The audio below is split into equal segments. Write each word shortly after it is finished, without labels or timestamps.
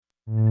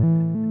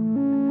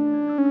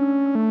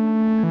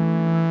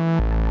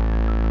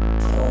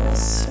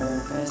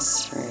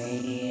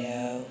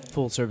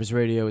Service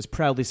Radio is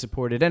proudly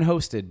supported and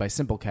hosted by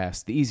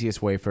Simplecast, the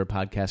easiest way for a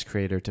podcast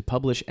creator to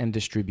publish and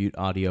distribute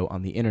audio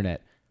on the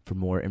internet. For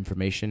more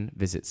information,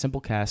 visit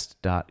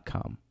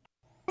simplecast.com.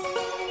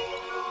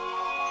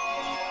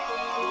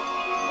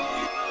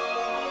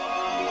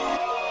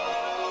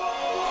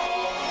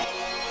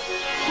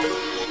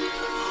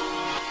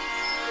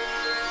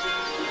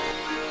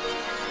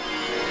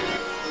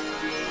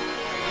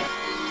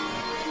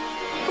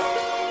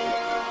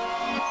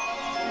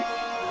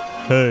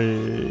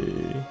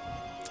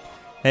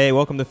 Hey,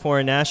 welcome to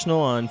Foreign National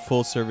on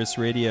Full Service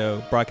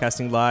Radio,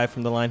 broadcasting live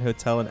from the Line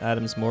Hotel in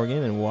Adams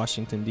Morgan in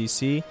Washington,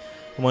 D.C.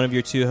 I'm one of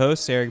your two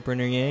hosts, Eric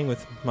Brunner-Yang,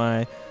 with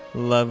my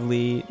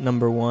lovely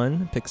number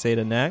one,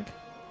 Pixada Knack.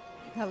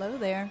 Hello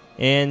there.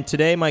 And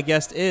today my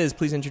guest is,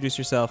 please introduce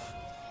yourself.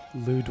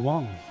 Lu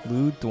Duong.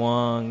 Lu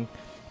Duong.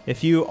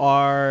 If you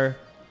are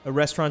a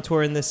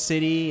restaurateur in this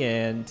city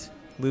and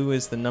Lu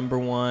is the number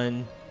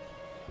one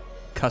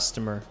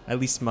customer, at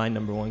least my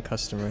number one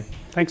customer.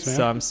 Thanks, man.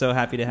 So I'm so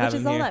happy to have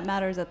him here. Which is all that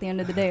matters at the end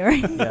of the day, right?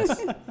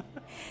 Yes.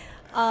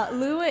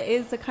 Lu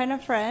is the kind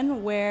of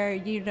friend where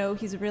you know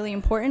he's really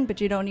important, but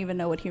you don't even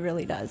know what he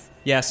really does.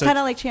 Yeah, so kind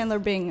of like Chandler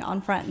Bing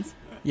on Friends.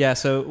 Yeah,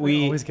 so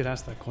we always get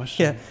asked that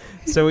question. Yeah,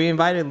 so we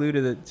invited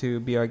Lu to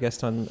be our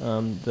guest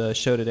on the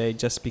show today,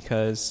 just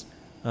because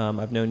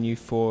I've known you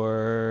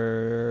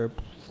for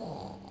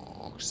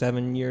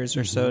 7 years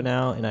or so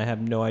now, and I have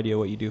no idea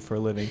what you do for a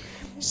living.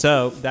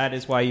 So that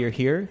is why you're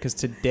here, because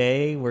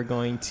today we're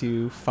going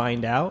to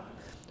find out.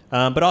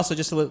 But also,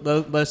 just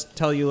let's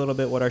tell you a little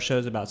bit what our show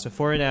is about. So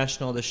Foreign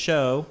National, the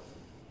show,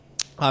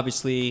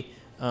 obviously,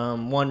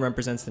 one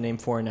represents the name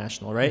Foreign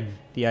National, right?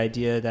 Mm-hmm. The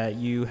idea that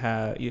you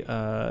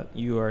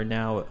are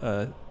now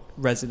a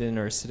resident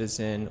or a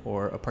citizen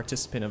or a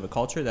participant of a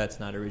culture that's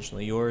not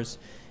originally yours,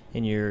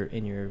 and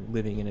you're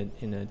living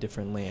in a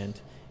different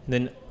land. And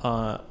then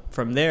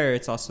from there,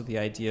 it's also the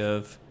idea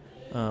of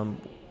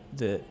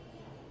the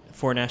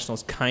Foreign National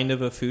is kind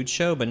of a food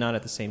show, but not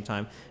at the same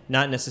time.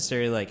 Not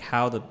necessarily like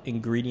how the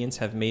ingredients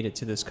have made it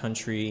to this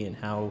country and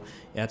how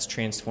that's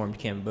transformed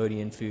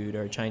Cambodian food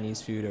or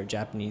Chinese food or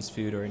Japanese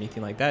food or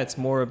anything like that. It's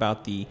more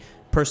about the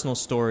personal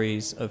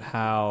stories of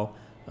how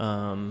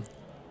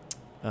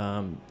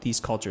these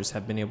cultures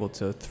have been able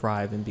to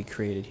thrive and be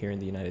created here in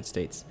the United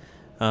States.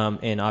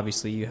 And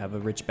obviously, you have a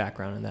rich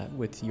background in that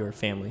with your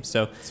family.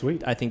 So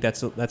sweet. I think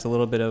that's a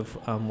little bit of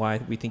why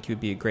we think you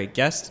would be a great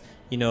guest.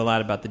 You know a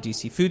lot about the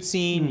DC food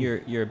scene.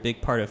 You're a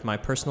big part of my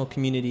personal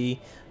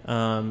community,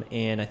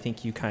 and I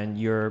think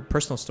your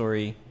personal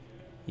story,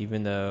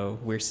 even though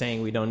we're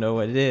saying we don't know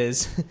what it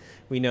is,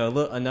 we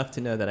know enough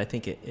to know that I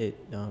think it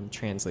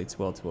translates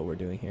well to what we're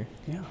doing here.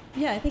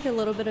 Yeah, I think a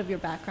little bit of your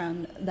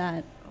background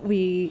that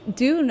we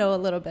do know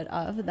a little bit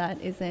of that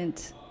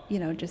isn't,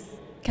 just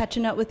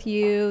catching up with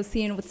you,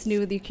 seeing what's new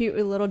with your cute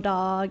little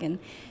dog, and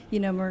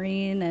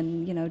Maureen,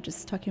 and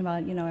just talking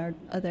about our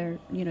other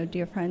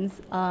dear friends.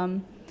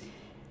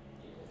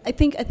 I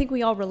think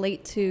we all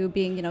relate to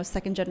being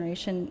second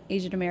generation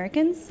Asian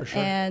Americans. For sure.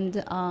 And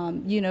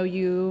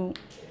you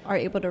are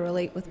able to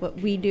relate with what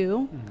we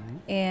do,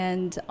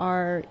 and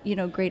are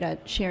great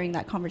at sharing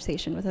that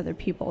conversation with other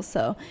people.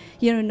 So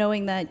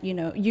knowing that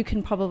you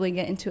can probably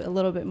get into a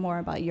little bit more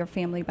about your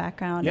family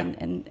background,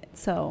 and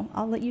so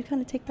I'll let you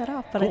kind of take that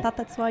off. But cool. I thought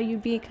that's why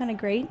you'd be kind of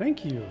great.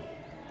 Thank you.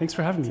 Thanks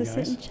for having me, guys.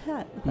 To sit and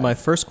chat. My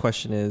first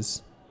question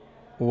is,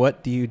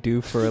 what do you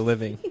do for a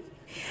living?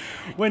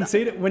 When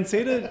Seda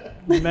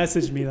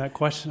messaged me that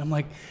question, I'm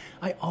like,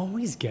 I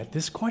always get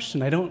this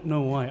question. I don't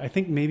know why. I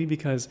think maybe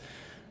because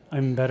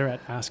I'm better at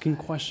asking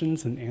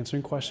questions than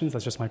answering questions.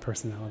 That's just my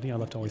personality. I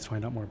love to always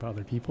find out more about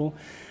other people.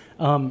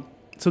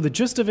 So the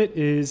gist of it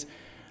is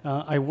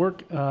I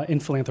work in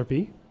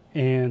philanthropy,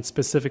 and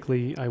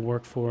specifically I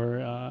work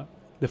for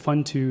the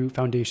Fund2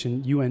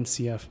 Foundation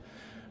UNCF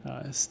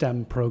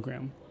STEM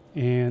program.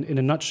 And in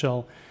a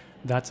nutshell,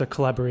 that's a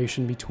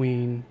collaboration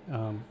between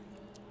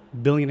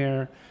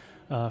billionaire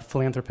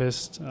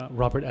philanthropist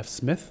Robert F.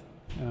 Smith.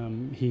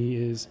 He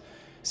is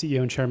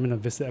CEO and chairman of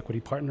Vista Equity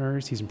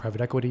Partners. He's in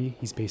private equity.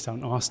 He's based out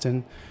in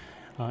Austin.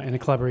 In a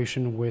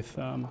collaboration with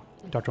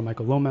Dr.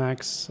 Michael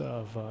Lomax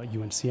of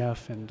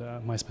UNCF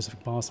and my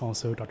specific boss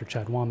also, Dr.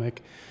 Chad Womack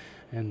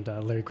and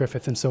Larry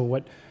Griffith. And so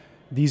what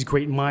these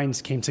great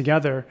minds came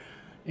together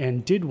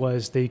and did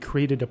was they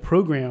created a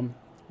program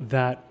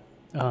that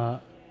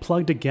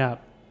plugged a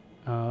gap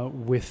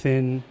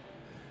within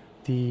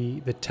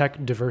the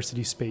tech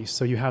diversity space.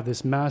 So you have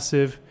this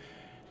massive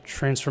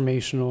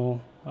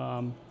transformational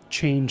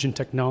change in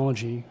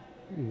technology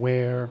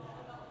where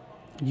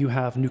you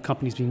have new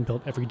companies being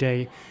built every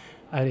day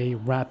at a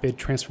rapid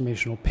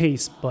transformational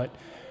pace, but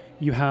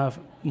you have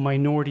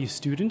minority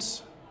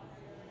students,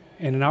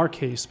 and in our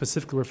case,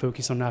 specifically we're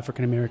focused on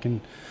African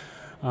American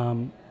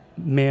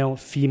male,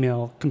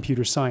 female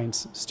computer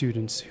science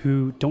students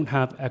who don't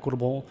have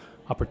equitable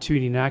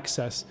opportunity and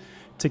access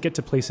to get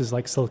to places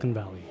like Silicon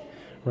Valley,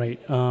 right?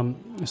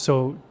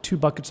 So 2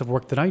 buckets of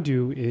work that I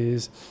do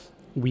is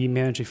we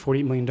manage a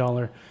 $48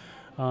 million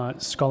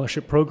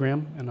scholarship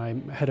program, and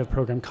I'm head of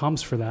program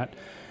comms for that.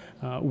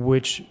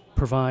 which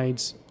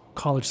provides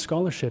college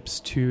scholarships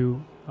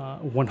to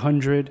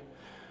 100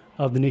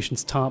 of the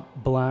nation's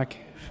top Black,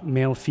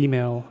 male,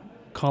 female,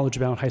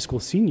 college-bound high school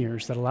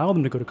seniors that allow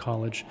them to go to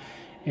college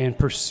and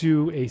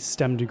pursue a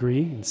STEM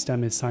degree. And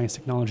STEM is science,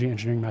 technology,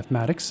 engineering,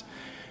 mathematics.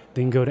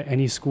 They can go to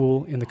any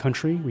school in the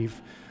country.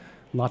 We've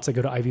lots that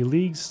go to Ivy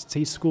Leagues,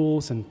 state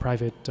schools, and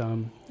private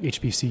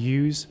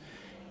HBCUs.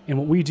 And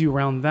what we do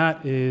around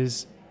that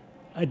is,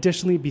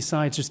 additionally,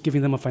 besides just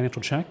giving them a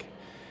financial check,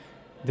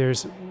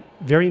 there's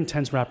very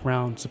intense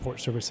wraparound support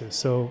services.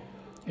 So,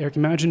 Eric,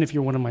 imagine if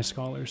you're one of my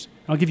scholars.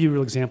 I'll give you a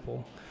real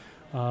example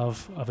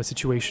of a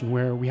situation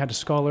where we had a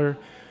scholar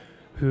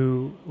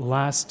who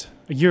a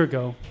year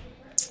ago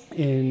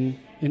in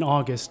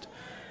August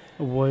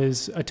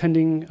was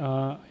attending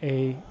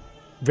a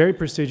very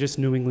prestigious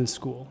New England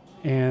school.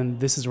 And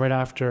this is right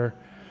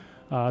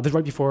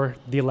before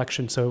the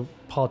election. So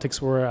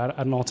politics were at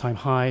an all-time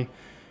high,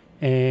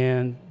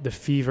 and the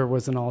fever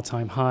was an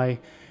all-time high.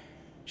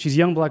 She's a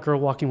young Black girl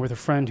walking with a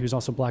friend who's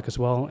also Black as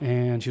well,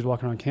 and she's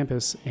walking around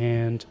campus,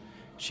 and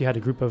she had a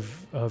group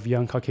of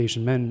young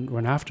Caucasian men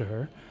run after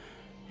her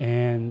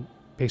and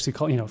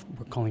basically we're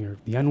calling her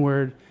the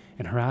N-word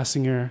and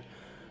harassing her.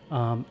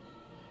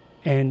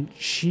 And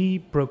she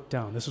broke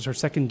down. This was her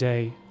second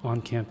day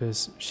on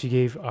campus. She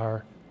gave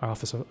our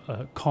office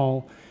a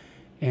call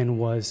and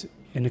was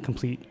in a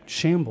complete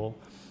shamble.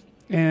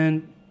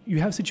 And you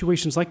have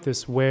situations like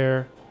this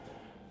where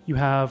you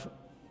have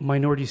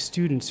minority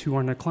students who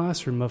are in a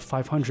classroom of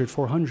 500,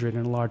 400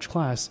 in a large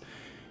class,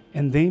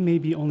 and they may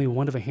be only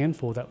one of a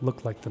handful that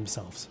look like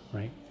themselves,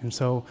 right? And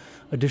so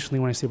additionally,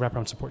 when I say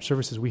wraparound support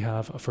services, we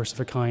have a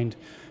first-of-a-kind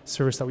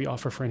service that we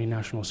offer for any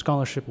national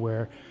scholarship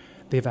where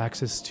they have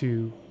access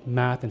to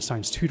math and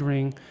science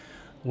tutoring,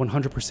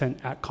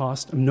 100% at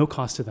cost, no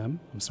cost to them,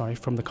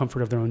 from the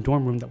comfort of their own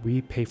dorm room that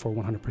we pay for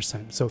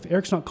 100%. So if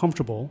Eric's not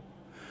comfortable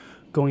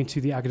going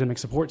to the academic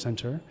support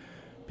center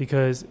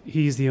because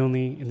he's the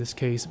only, in this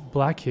case,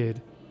 Black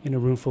kid in a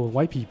room full of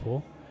white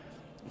people,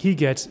 he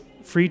gets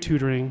free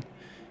tutoring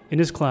in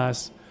his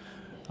class,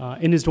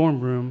 in his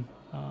dorm room,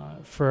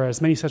 for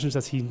as many sessions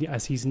as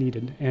he's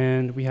needed.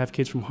 And we have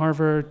kids from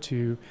Harvard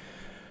to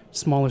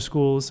smaller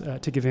schools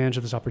take advantage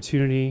of this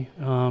opportunity.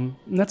 And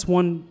that's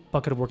one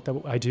bucket of work that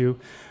I do.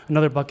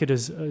 Another bucket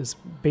is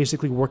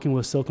basically working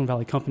with Silicon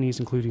Valley companies,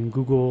 including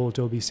Google,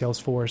 Adobe,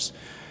 Salesforce,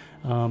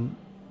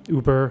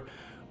 Uber,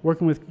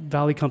 working with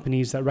Valley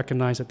companies that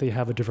recognize that they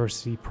have a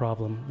diversity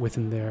problem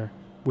within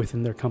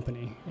their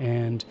company.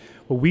 And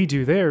what we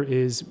do there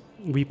is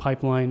we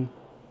pipeline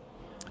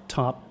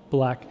top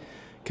Black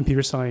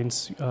computer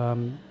science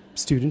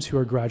students who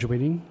are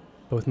graduating,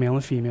 both male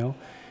and female,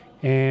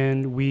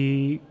 and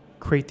we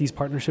create these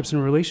partnerships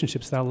and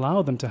relationships that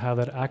allow them to have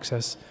that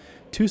access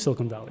to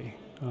Silicon Valley.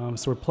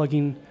 So we're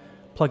plugging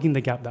the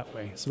gap that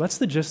way. So that's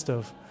the gist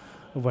of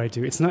what I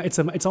do.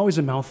 It's always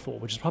a mouthful,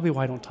 which is probably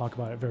why I don't talk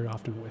about it very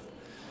often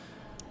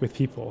with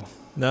people.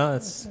 No,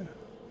 that's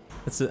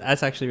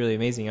actually really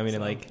amazing. I mean,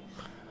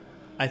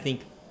 I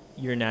think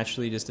you're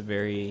naturally just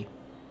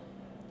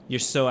you're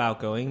so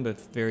outgoing,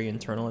 but very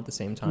internal at the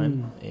same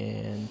time.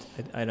 And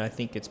I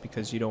think it's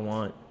because you don't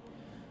want,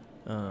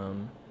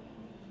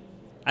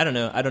 I don't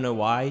know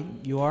why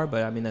you are,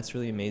 but I mean, that's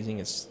really amazing.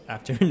 It's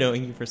after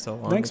knowing you for so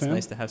long, Thanks, it's man.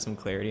 nice to have some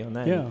clarity on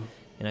that. Yeah.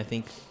 And I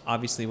think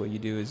obviously what you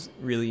do is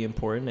really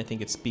important. I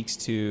think it speaks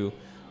to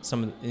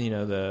some of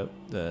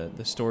the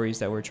stories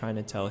that we're trying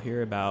to tell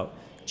here about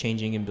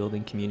changing and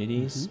building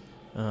communities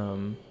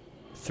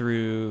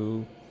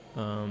through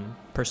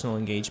personal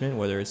engagement,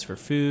 whether it's for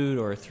food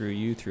or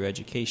through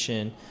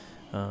education.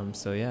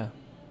 So yeah.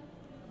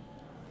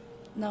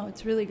 No,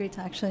 it's really great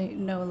to actually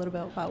know a little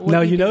bit about what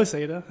Now you you do. know,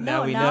 Seda.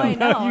 Now we I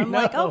know. know. I'm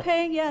like,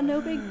 okay, yeah,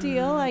 no big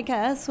deal, I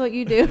guess, what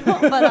you do.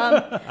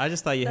 But I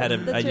just thought you had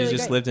that's you really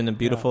just great. lived in a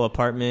beautiful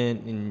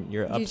apartment and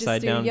your you just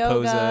upside do down yoga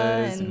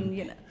poses.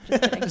 and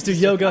just kidding. Just do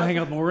yoga, hang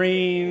out with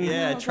Maureen,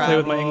 Yeah, play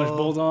with my travel. English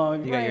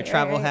bulldog. You got your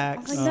travel I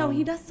hacks. was like, no,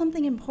 he does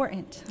something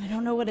important. I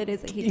don't know what it is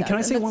that he And does. can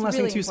I say and one that's last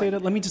really thing too,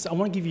 important. Seda? I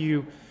want to give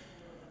you,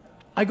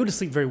 I go to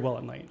sleep very well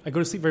at night. I go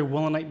to sleep very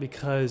well at night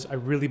because I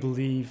really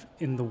believe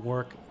in the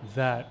work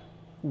that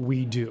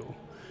we do.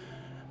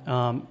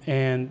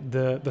 And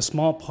the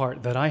small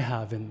part that I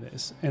have in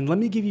this. And let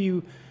me give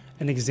you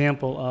an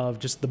example of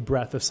just the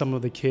breadth of some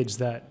of the kids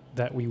that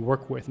we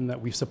work with and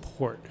that we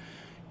support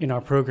in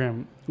our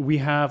program. We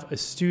have a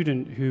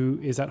student who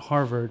is at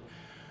Harvard.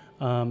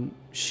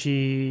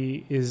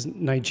 She is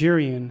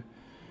Nigerian.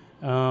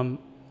 I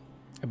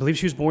believe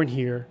she was born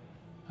here.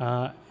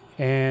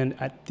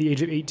 And at the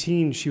age of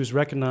 18, she was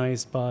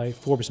recognized by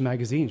Forbes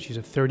magazine. She's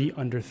a 30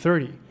 under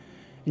 30.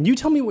 And you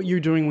tell me what you're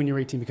doing when you're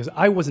 18, because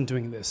I wasn't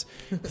doing this.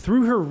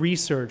 Through her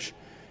research,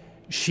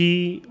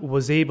 she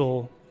was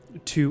able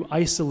to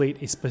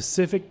isolate a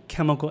specific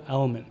chemical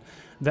element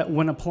that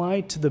when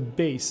applied to the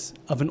base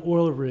of an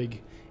oil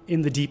rig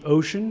in the deep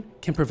ocean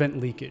can prevent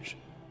leakage.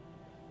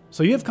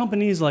 So you have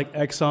companies like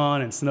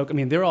Exxon and Sunoco. I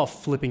mean, they're all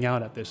flipping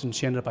out at this. And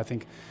she ended up, I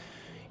think,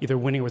 either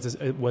winning or was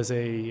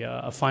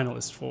a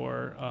finalist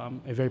for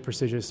a very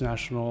prestigious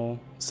national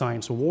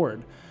science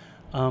award.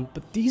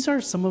 But these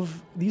are some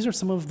of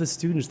the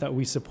students that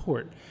we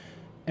support.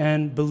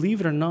 And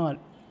believe it or not,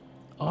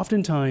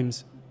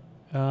 oftentimes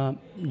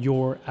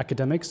your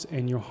academics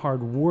and your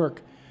hard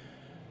work,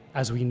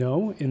 as we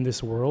know in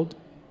this world,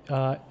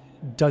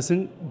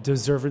 doesn't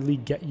deservedly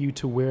get you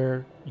to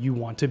where you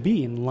want to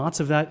be. And lots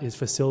of that is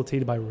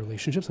facilitated by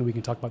relationships, and we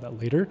can talk about that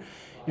later.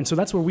 And so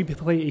that's where we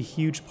play a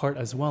huge part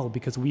as well,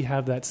 because we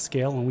have that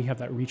scale and we have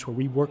that reach where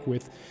we work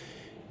with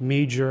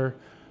major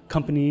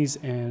companies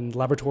and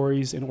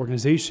laboratories and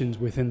organizations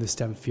within the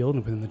STEM field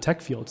and within the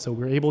tech field. So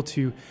we're able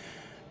to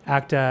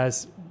act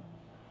as,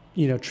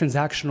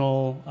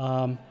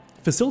 transactional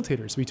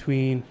facilitators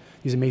between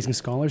these amazing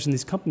scholars and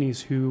these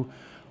companies who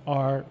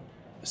are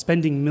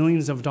spending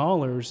millions of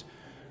dollars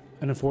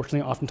and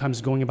unfortunately oftentimes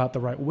going about the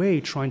right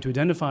way trying to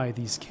identify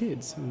these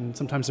kids. And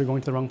sometimes they're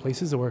going to the wrong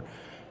places or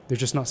they're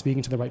just not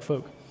speaking to the right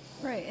folk.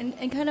 Right,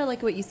 and kind of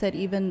like what you said,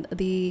 even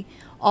the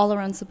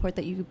all-around support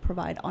that you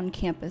provide on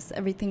campus,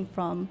 everything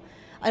from,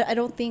 I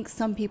don't think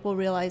some people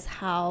realize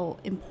how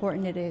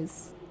important it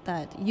is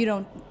that you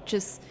don't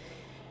just,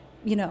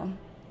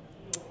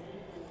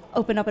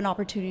 open up an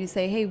opportunity to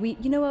say, hey, we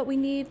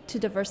need to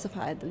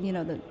diversify,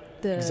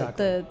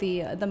 Exactly.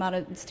 the amount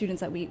of students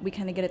that we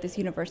kind of get at this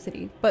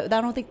university. But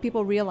I don't think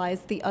people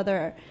realize the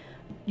other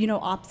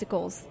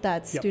obstacles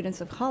that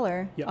students of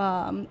color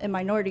and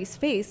minorities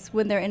face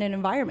when they're in an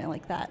environment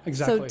like that.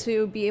 Exactly. So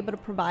to be able to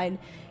provide,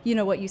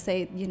 what you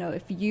say,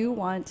 if you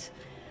want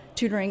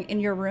tutoring in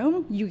your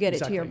room, you get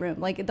it to your room.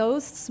 Like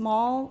those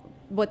small,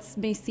 what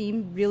may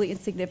seem really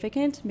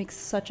insignificant, makes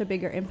such a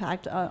bigger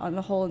impact on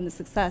the whole and the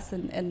success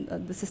and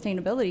the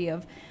sustainability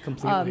of,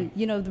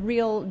 the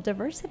real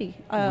diversity.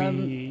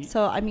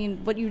 So, I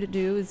mean, what you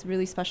do is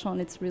really special,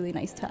 and it's really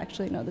nice to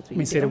actually know that's what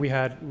you do. Say that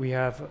we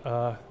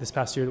have this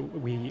past year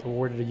we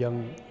awarded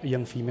a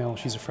young female.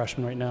 She's a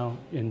freshman right now,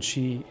 and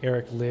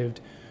Eric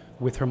lived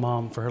with her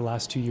mom for her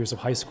last 2 years of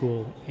high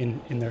school in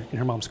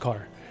her mom's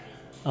car.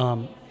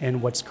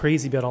 And what's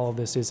crazy about all of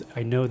this is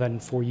I know that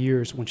in 4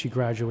 years, when she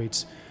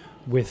graduates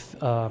with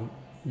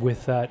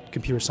that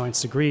computer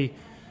science degree,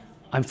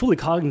 I'm fully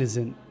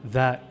cognizant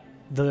that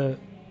the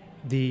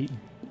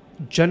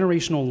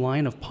generational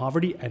line of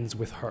poverty ends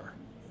with her.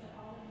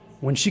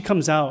 When she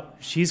comes out,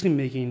 she's going to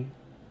be making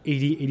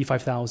 $80,000,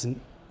 $85,000,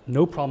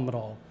 no problem at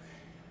all.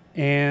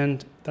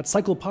 And that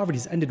cycle of poverty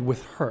has ended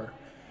with her.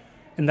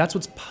 And that's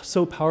what's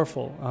so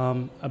powerful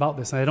about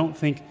this. And I don't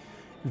think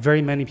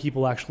very many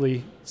people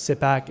actually sit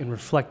back and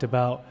reflect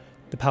about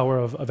the power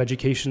of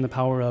education, the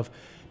power of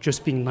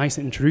just being nice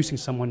and introducing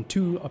someone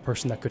to a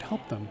person that could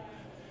help them.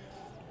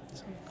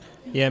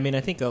 Yeah, I mean,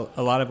 I think a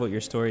lot of what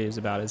your story is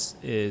about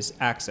is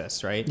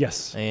access, right?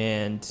 Yes.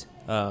 And,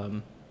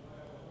 my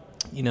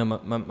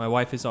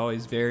wife is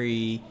always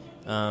very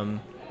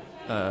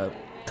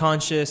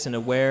conscious and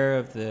aware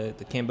of the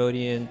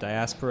Cambodian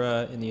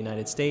diaspora in the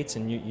United States.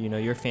 And,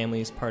 your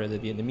family is part of the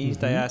Vietnamese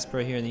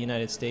diaspora here in the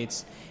United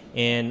States.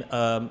 And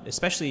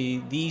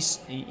especially these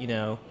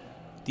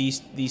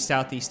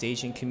Southeast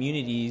Asian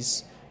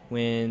communities,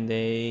 when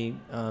they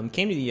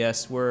came to the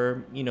U.S.,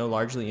 were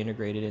largely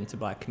integrated into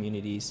Black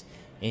communities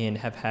and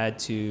have had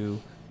to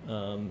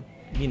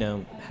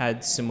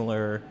had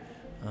similar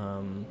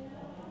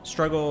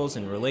struggles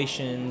and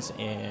relations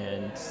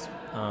and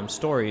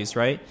stories,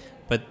 right?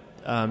 But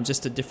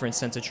just a different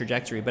sense of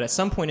trajectory. But at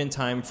some point in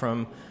time,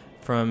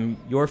 from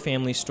your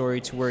family story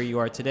to where you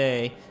are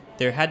today,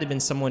 there had to have been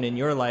someone in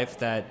your life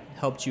that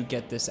helped you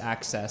get this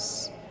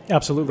access.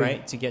 Absolutely.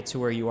 Right, to get to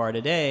where you are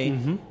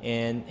today.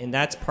 And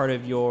that's part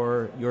of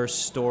your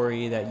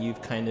story that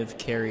you've kind of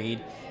carried,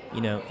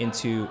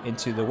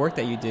 into the work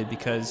that you did,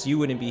 because you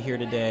wouldn't be here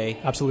today.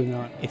 Absolutely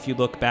not. If you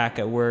look back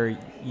at where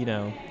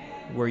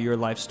your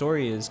life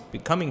story is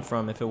coming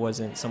from, if it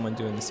wasn't someone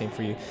doing the same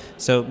for you.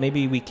 So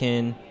maybe we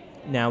can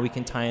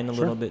tie in a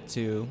little bit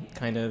to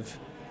kind of,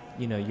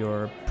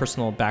 your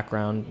personal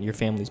background, your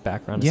family's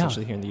background,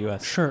 essentially here in the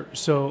U.S. Sure.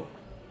 So,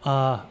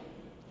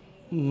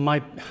 my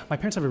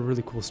parents have a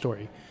really cool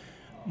story.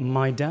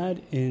 My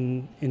dad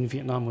in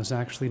Vietnam was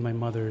actually my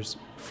mother's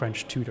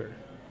French tutor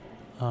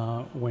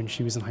when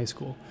she was in high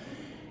school.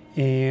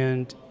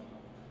 And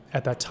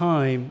at that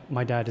time,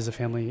 my dad has his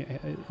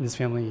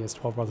family has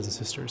 12 brothers and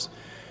sisters.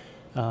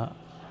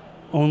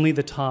 Only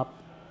the top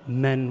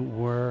men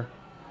were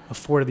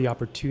afforded the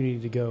opportunity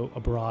to go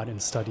abroad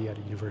and study at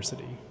a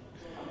university.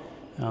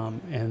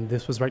 And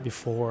this was right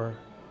before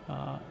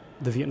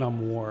the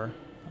Vietnam War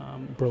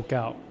broke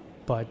out.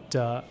 But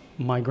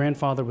my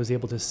grandfather was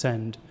able to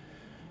send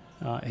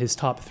his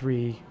top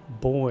three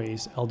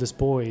eldest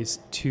boys,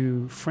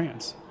 to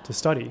France to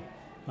study.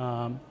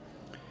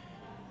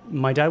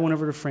 My dad went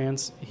over to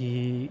France.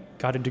 He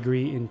got a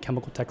degree in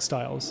chemical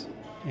textiles.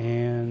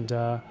 And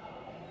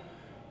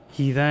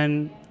he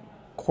then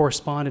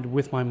corresponded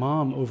with my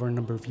mom over a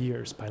number of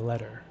years by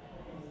letter.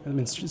 I mean,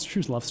 it's a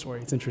true love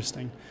story. It's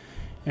interesting.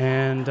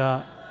 And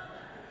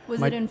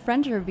was it in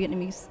French or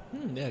Vietnamese?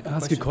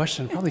 That's a good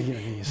question. Probably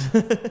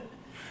Vietnamese.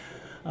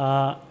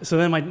 So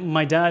then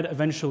my dad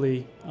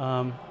eventually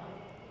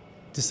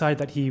decided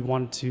that he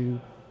wanted to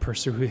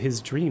pursue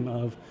his dream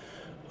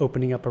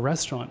opening up a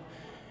restaurant.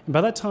 And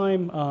by that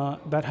time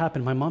that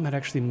happened, my mom had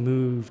actually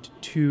moved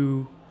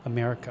to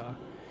America.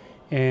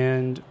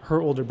 And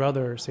her older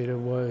brother, Seda,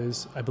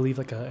 was, I believe,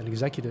 like an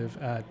executive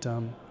at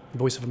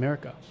Voice of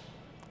America.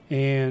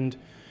 And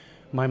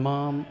my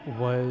mom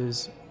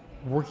was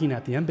working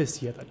at the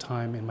embassy at that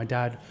time, and my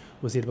dad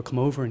was able to come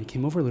over, and he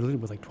came over literally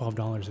with like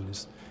 $12 in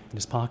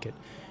his pocket.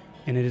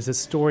 And it is a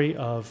story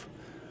of,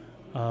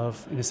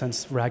 in a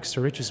sense, rags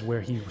to riches,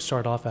 where he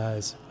started off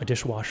as a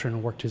dishwasher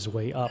and worked his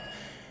way up.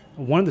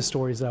 One of the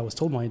stories that I was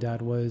told by my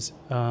dad was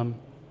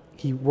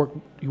he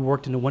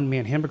worked in a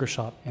one-man hamburger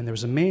shop, and there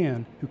was a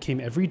man who came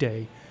every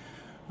day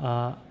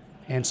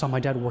and saw my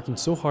dad working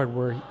so hard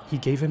where he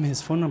gave him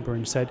his phone number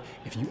and said,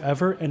 if you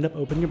ever end up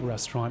opening a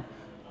restaurant,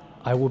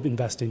 I will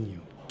invest in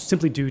you,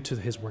 simply due to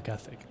his work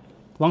ethic.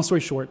 Long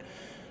story short,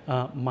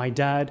 my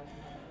dad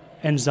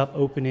ends up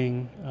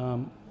opening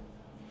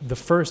the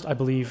first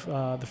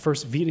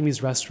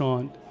Vietnamese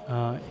restaurant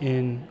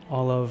in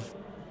all of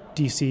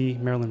D.C.,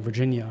 Maryland,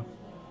 Virginia.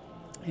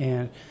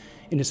 And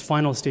in its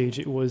final stage,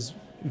 it was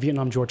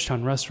Vietnam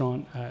Georgetown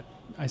Restaurant at,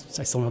 I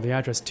still know the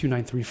address,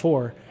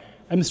 2934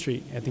 M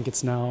Street. I think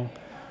it's now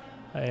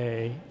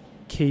a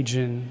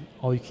Cajun,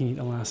 all-you-can-eat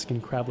Alaskan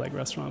crab leg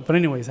restaurant. But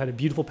anyways, had a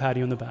beautiful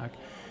patio in the back.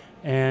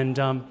 And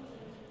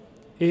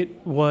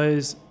it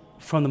was,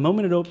 from the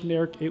moment it opened,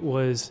 Eric, it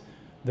was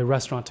the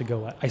restaurant to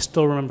go at. I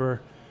still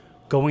remember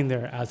going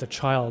there as a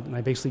child, and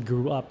I basically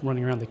grew up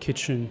running around the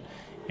kitchen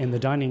and the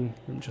dining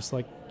room, just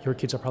like your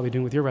kids are probably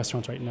doing with your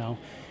restaurants right now.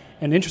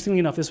 And interestingly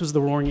enough, this was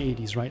the roaring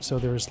 80s, right? So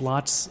there was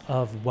lots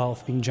of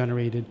wealth being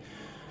generated.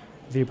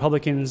 The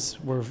Republicans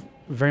were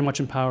very much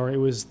in power. It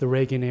was the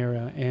Reagan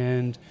era.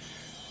 And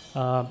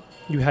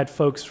you had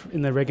folks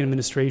in the Reagan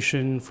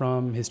administration,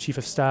 from his chief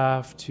of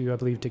staff to, I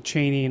believe, Dick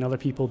Cheney and other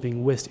people,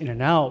 being whisked in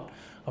and out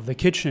of the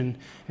kitchen.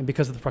 And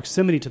because of the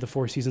proximity to the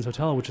Four Seasons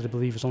Hotel, which I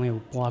believe is only a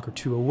block or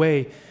two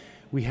away,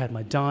 we had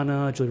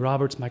Madonna, Julia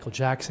Roberts, Michael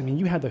Jackson. I mean,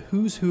 you had the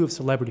who's who of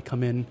celebrity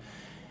come in.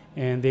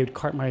 And they would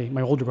cart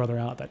my older brother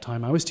out at that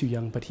time. I was too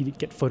young, but he'd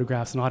get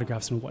photographs and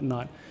autographs and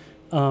whatnot.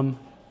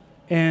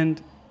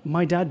 And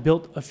my dad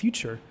built a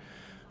future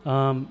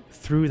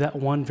through that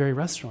one very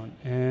restaurant.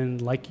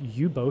 And like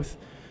you both,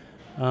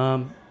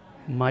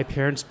 my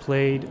parents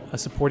played a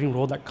supporting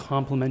role that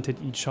complemented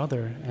each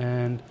other.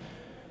 And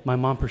my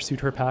mom pursued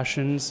her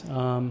passions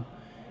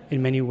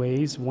in many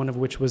ways, one of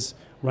which was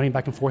running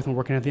back and forth and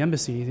working at the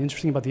embassy. The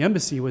interesting about the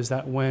embassy was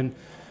that when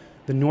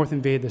the North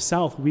invaded the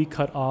South, we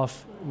cut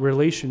off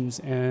relations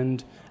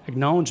and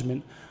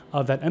acknowledgement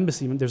of that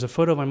embassy. There's a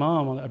photo of my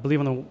mom, I believe,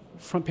 on the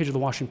front page of the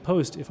Washington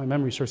Post, if my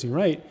memory serves me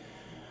right.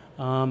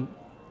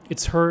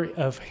 It's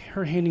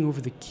her handing over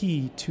the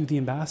key to the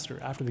ambassador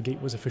after the gate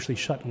was officially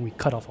shut and we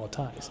cut off all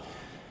ties.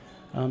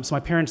 So my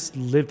parents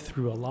lived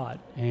through a lot,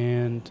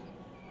 and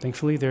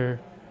thankfully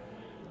they're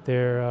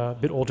a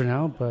bit older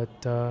now,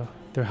 but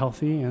they're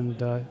healthy. And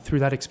through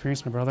that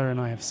experience, my brother and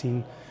I have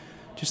seen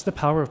just the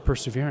power of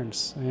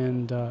perseverance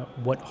and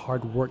what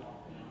hard work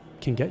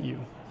can get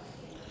you.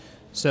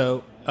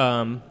 So,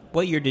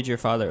 what year did your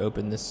father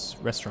open this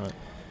restaurant,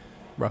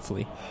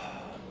 roughly?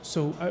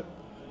 So,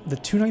 the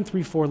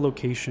 2934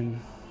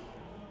 location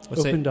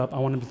opened up, I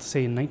want to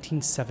say, in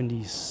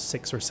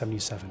 1976 or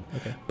 77.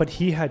 Okay. But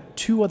he had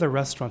two other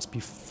restaurants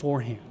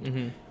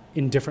beforehand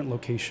in different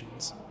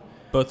locations.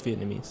 Both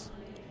Vietnamese?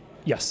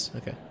 Yes.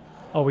 Okay.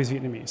 Always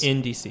Vietnamese.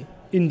 In D.C.?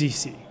 In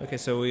D.C. Okay,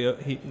 so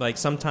he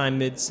sometime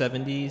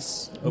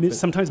mid-70s?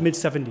 Sometimes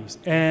mid-70s.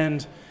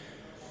 And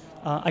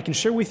I can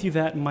share with you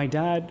that my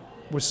dad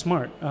was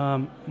smart.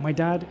 My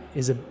dad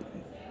is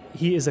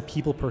a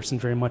people person,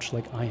 very much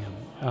like I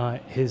am.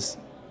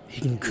 He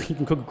can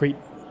cook a great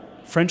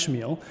French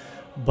meal,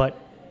 but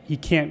he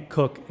can't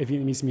cook a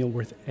Vietnamese meal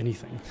worth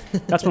anything.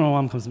 That's where my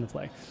mom comes into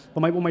play.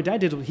 But what my dad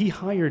did, he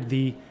hired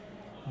the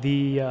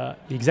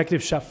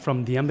executive chef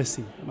from the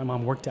embassy that my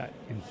mom worked at,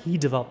 and he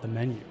developed the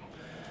menu.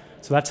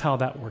 So that's how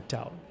that worked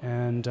out.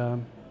 And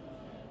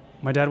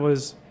my dad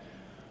was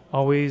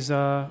always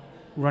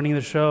running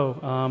the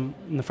show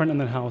in the front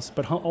end of the house,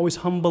 but always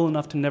humble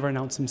enough to never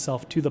announce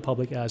himself to the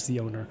public as the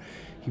owner.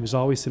 He was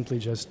always simply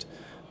just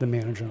the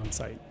manager on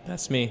site.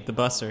 That's me, the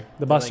busser.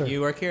 The busser. Like,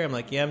 you work here? I'm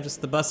like, yeah, I'm just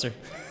the busser.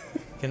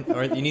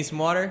 Or you need some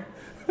water?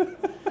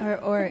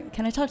 Or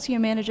can I talk to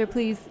your manager,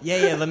 please?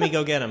 Yeah, let me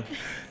go get him.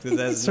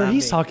 Sir,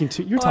 you're talking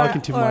too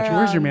much.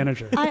 Where's your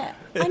manager?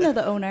 I know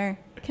the owner.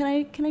 Can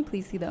I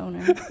please see the owner?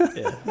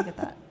 Yeah. Look at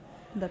that.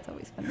 That's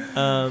always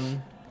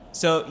fun.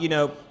 So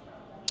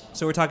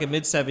we're talking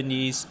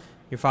mid-70s.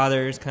 Your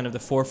father's kind of the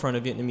forefront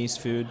of Vietnamese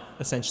food,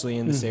 essentially,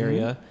 in this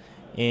area.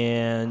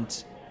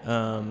 And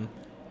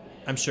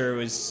I'm sure it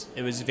was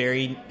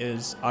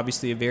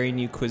obviously a very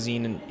new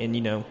cuisine.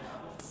 And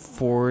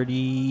 40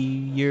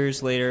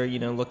 years later,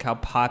 look how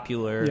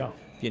popular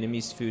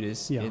Vietnamese food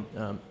is in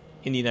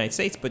the United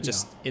States, but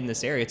just in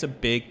this area. It's a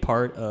big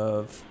part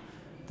of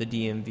the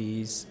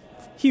DMV's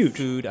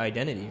food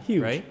identity,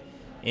 right?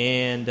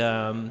 And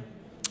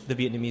the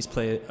Vietnamese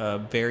play a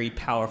very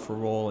powerful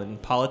role in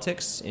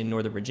politics in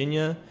Northern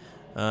Virginia,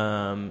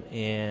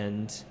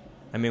 and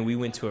I mean, we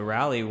went to a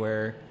rally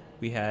where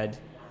we had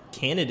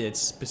candidates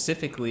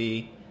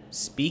specifically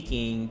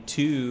speaking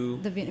to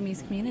The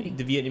Vietnamese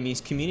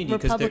community.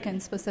 because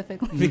Republicans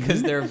specifically.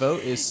 because their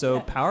vote is so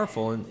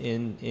powerful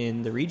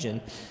in the region.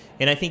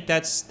 And I think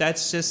that's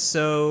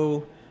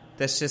the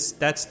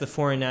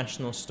foreign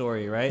national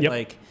story, right? Yep.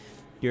 Like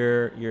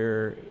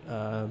your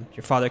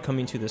father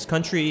coming to this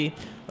country,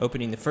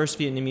 opening the first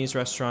Vietnamese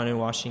restaurant in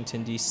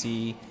Washington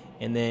D.C.,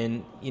 and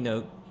then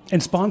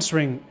And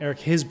sponsoring Eric,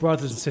 his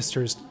brothers and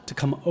sisters to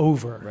come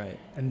over. Right.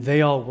 And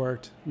they all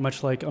worked,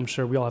 much like I'm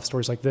sure we all have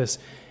stories like this,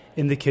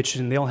 in the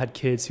kitchen. They all had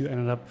kids who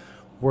ended up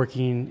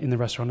working in the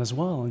restaurant as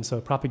well. And so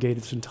it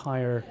propagated this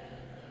entire...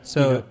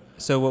 So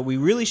what we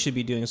really should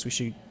be doing is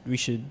we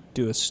should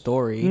do a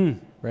story,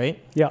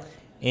 right? Yeah.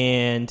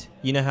 And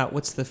you know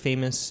what's the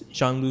famous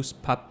Jean-Louis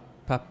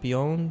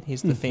Papillon?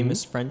 He's the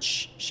famous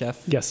French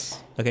chef.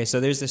 Yes. Okay, so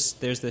there's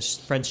this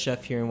French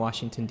chef here in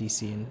Washington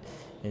D.C.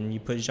 and you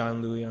put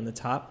Jean-Louis on the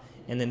top,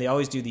 and then they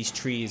always do these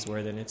trees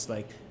where then it's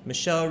like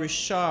Michel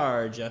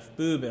Richard, Jeff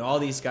Boob, and all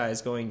these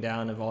guys going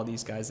down of all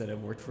these guys that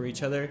have worked for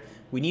each other.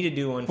 We need to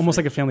do one Almost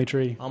like a family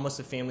tree. Almost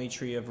a family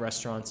tree of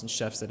restaurants and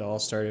chefs that all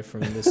started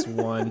from this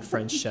one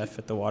French chef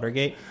at the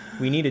Watergate.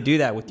 We need to do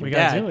that with your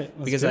dad. Do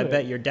it. Because I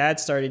bet your dad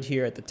started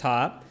here at the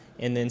top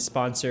and then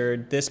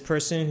sponsored this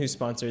person who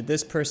sponsored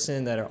this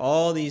person, that are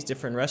all these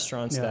different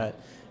restaurants that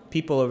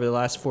people over the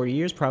last 40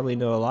 years probably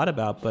know a lot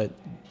about. But,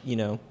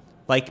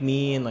 like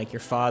me and like your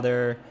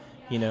father,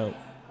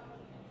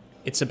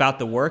 it's about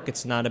the work.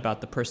 It's not about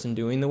the person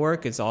doing the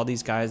work. It's all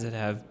these guys that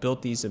have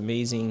built these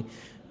amazing,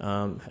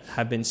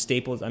 have been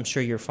staples. I'm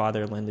sure your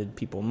father lended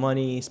people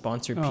money,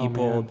 sponsored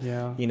people.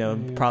 Man. Yeah.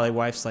 Probably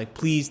wife's like,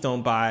 please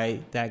don't buy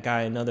that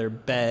guy another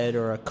bed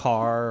or a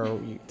car,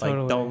 or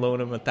like don't loan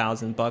him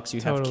 $1,000.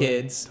 You have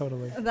kids.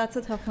 Totally. That's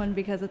a tough one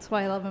because it's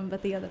why I love him,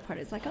 but the other part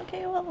is like,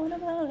 okay, well, what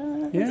about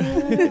us?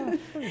 Yeah.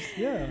 Of course.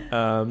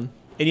 Yeah.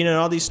 And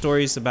all these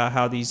stories about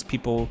how these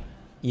people,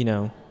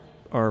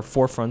 are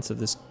forefronts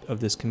of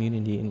this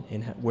community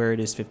and where it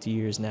is 50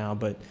 years now,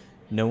 but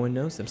no one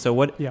knows them. So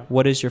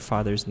what is your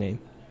father's name?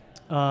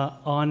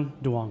 An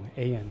Duong,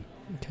 A-N.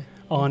 Okay.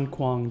 An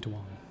Quang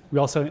Duong. We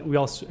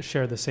also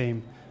share the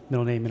same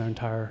middle name in our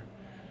entire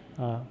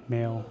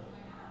male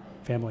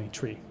family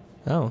tree.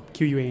 Oh.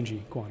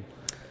 Q-U-A-N-G, Quang.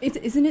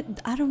 Isn't it?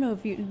 I don't know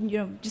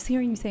if just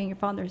hearing you saying your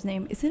father's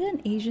name. Is it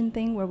an Asian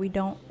thing where we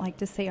don't like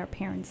to say our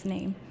parents'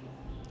 name?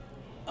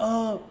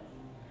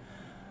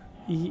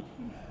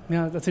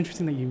 Yeah, that's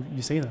interesting that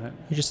you say that.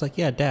 You're just like,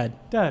 yeah, Dad.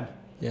 Dad.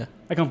 Yeah.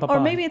 I come papa. Or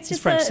maybe it's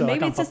just French, so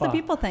maybe it's just the papa.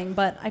 people thing.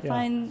 But I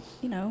find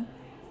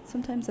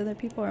sometimes other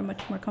people are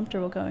much more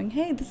comfortable going,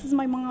 "Hey, this is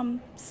my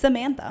mom,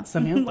 Samantha."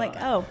 Samantha. Like,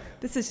 oh,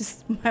 this is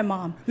just my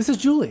mom. This is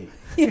Julie.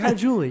 Say hi,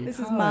 Julie. This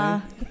is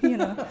Hi.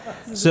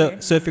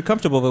 So if you're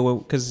comfortable,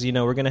 because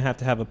we're gonna have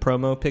to have a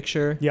promo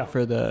picture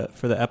for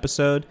the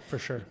episode. For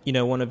sure.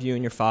 One of you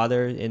and your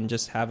father, and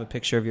just have a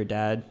picture of your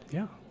dad.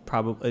 Yeah.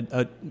 Probably.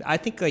 I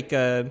think like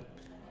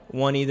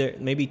one, either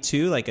maybe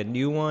two, like a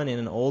new one and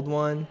an old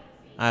one.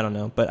 I don't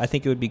know, but I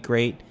think it would be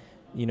great.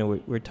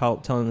 We're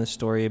telling this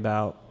story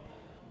about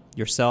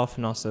yourself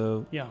and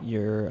also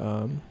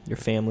your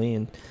family,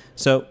 and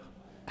so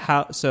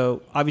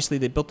obviously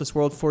they built this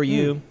world for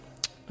you,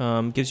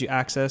 gives you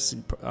access.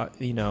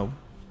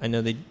 I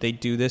know they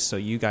do this so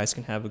you guys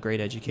can have a great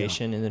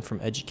education, and then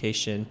from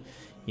education,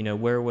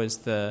 where was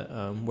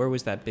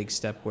that big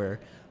step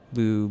where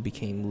Lou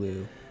became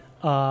Lou?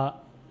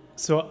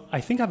 So I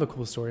think I have a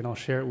cool story, and I'll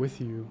share it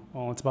with you.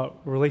 It's about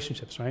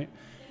relationships, right?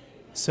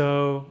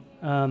 So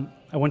I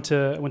went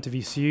to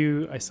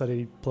VCU. I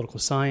studied political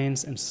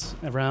science, and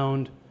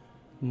around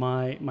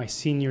my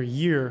senior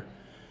year,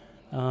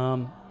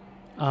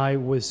 I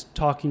was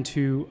talking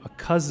to a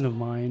cousin of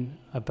mine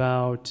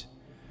about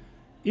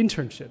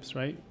internships,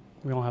 right?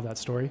 We all have that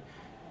story.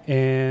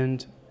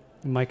 And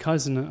my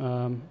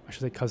cousin, I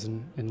should say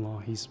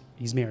cousin-in-law,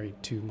 he's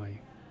married to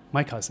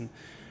my cousin.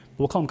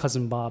 We'll call him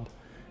Cousin Bob.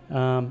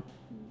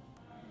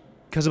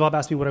 Cousin Bob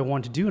asked me what I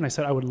wanted to do, and I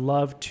said I would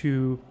love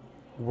to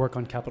work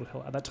on Capitol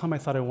Hill. At that time, I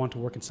thought I wanted to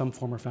work in some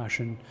form or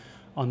fashion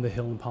on the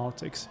Hill in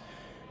politics.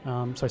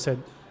 So I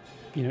said,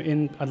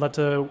 I'd love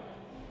to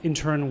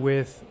intern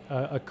with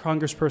a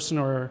congressperson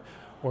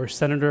or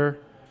senator.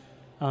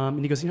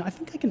 And he goes, I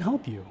think I can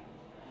help you.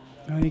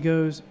 And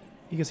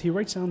he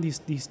writes down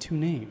these two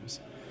names,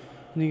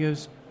 and he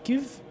goes,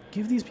 give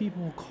these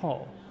people a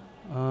call,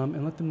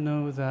 and let them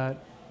know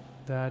that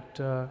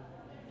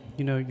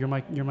you're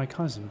my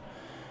cousin.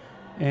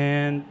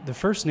 And the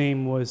first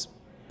name was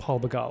Paul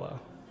Begala.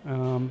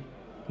 I'm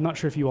not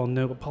sure if you all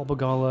know, but Paul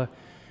Begala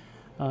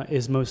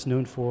is most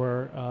known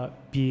for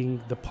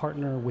being the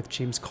partner with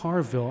James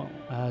Carville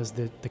as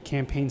the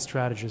campaign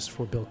strategist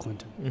for Bill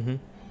Clinton.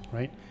 Mm-hmm.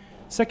 Right.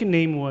 Second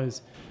name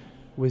was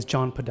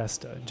John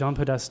Podesta. John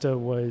Podesta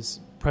was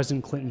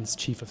President Clinton's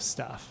chief of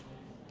staff,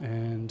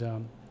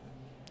 and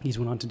he's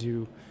went on to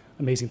do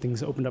amazing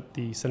things. Opened up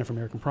the Center for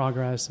American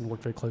Progress and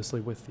worked very closely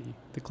with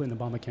the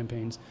Clinton-Obama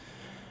campaigns.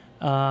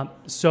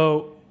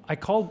 So I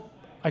called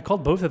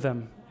both of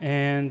them,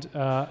 and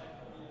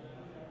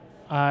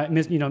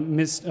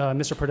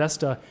Mr.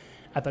 Podesta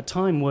at the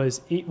time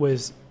was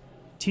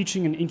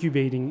teaching and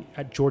incubating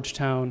at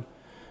Georgetown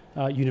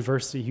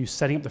University. He was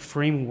setting up the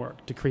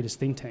framework to create his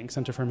think tank,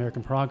 Center for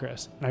American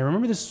Progress. And I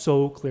remember this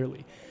so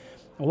clearly.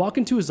 I walk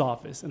into his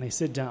office and they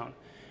sit down.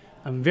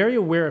 I'm very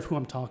aware of who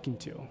I'm talking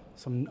to,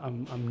 so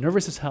I'm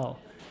nervous as hell.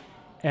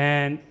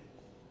 And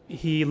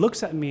he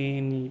looks at me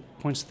and he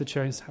points to the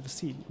chair and says, "Have a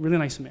seat." Really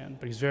nice man,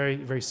 but he's very,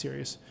 very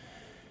serious.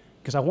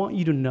 Because I want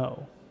you to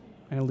know,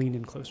 and I leaned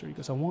in closer. He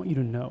goes, "I want you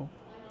to know,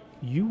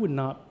 you would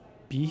not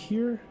be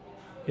here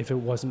if it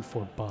wasn't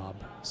for Bob.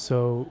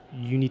 So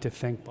you need to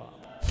thank Bob."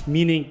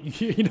 Meaning,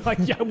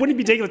 I wouldn't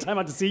be taking the time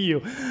out to see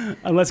you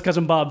unless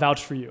Cousin Bob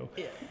vouched for you.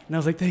 Yeah. And I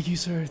was like, "Thank you,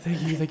 sir.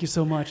 Thank you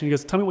so much." And he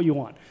goes, "Tell me what you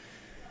want."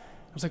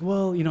 I was like,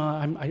 "Well,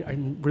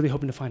 I'm really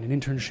hoping to find an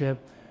internship.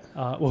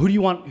 Well, who do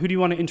you want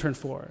to intern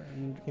for?"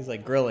 And he's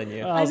like grilling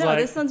you. I know,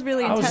 this sounds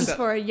really intense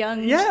for a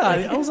young...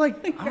 Yeah, I was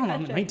like, I don't know,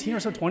 19 or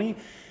so, 20.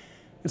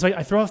 And so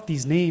I throw off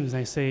these names and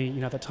I say,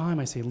 at the time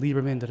I say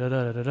Lieberman,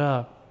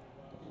 da-da-da-da-da-da.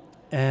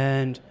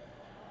 And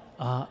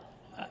on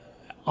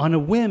a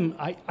whim,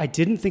 I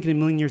didn't think in a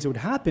million years it would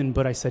happen,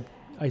 but I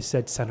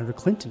said Senator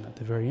Clinton at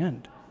the very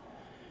end.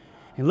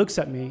 And he looks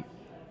at me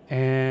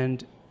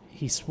and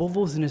he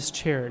swivels in his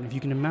chair, and if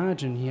you can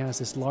imagine, he has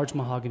this large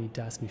mahogany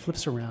desk, and he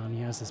flips around. He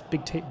has this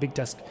big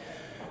desk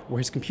where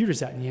his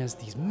computer's at, and he has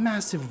these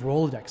massive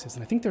Rolodexes,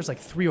 and I think there's like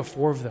 3 or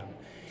 4 of them.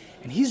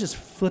 And he's just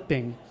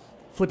flipping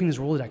his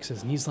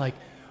Rolodexes, and he's like,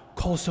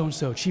 "Call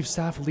so-and-so, Chief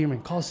Staff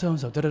Lieberman, call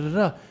so-and-so,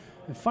 da-da-da-da."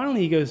 And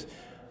finally he goes,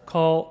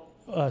 "Call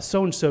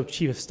so-and-so,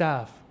 Chief of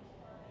Staff,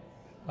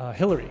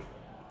 Hillary."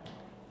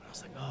 And I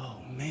was like, oh,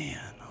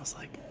 man. I was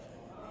like,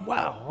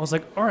 wow. I was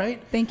like, all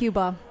right. Thank you,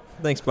 Bob.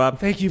 Thanks, Bob.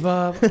 Thank you,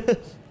 Bob.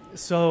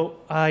 So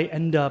I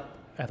end up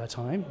at that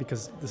time,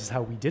 because this is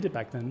how we did it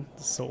back then.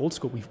 This is so old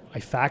school. I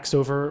faxed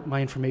over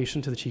my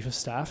information to the Chief of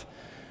Staff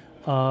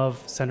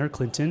of Senator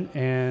Clinton,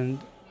 and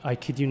I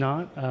kid you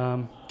not.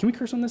 Can we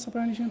curse on this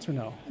by any chance or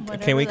no?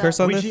 Whatever. Can we curse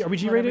on this? Are we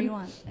G-rated?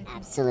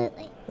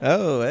 Absolutely.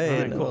 Oh,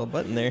 hey, right, cool. little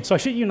button there. So I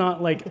shit you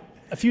not, like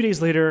a few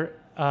days later,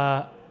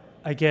 I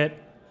get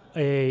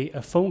a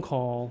phone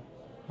call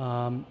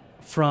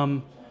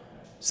from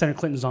Senator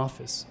Clinton's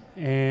office,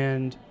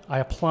 and I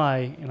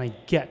apply and I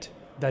get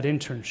that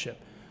internship.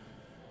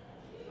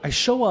 I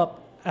show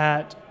up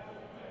at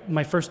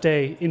my first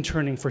day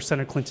interning for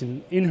Senator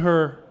Clinton in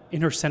her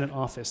Senate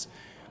office.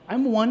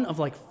 I'm one of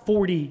like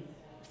 40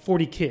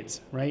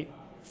 kids, right?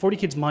 40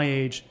 kids my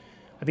age.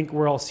 I think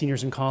we're all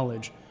seniors in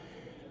college.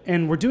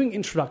 And we're doing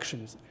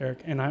introductions, Eric,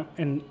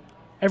 and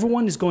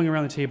everyone is going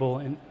around the table,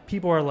 and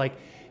people are like,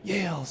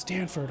 Yale,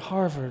 Stanford,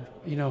 Harvard,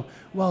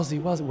 Wellesley,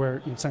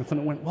 where Senator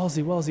Clinton went,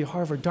 Wellesley,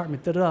 Harvard,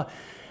 Dartmouth, da-da-da.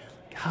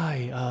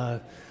 Hi,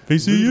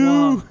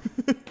 VCU.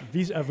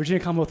 Virginia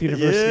Commonwealth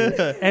University.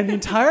 Yeah. And the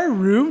entire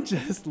room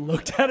just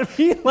looked at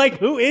me like,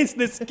 who is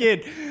this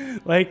kid?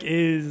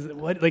 Is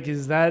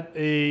that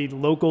a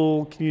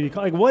local community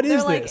college? Like, what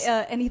is this?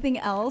 They're like, anything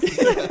else?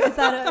 is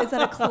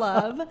that a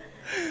club?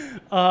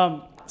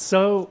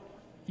 So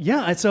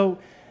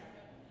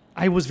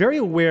I was very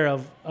aware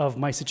of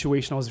my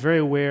situation. I was very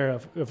aware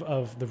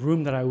of the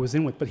room that I was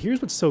in with. But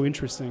here's what's so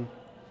interesting.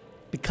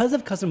 Because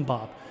of Cousin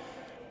Bob,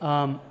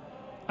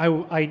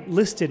 I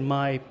listed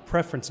my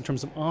preference in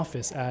terms of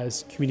office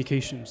as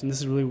communications, and this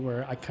is really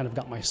where I kind of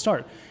got my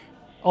start.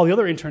 All the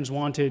other interns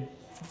wanted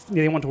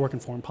to work in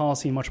foreign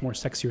policy and much more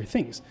sexier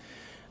things.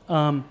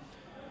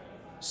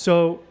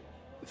 So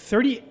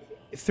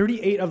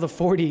 38 of the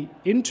 40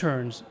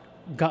 interns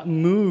got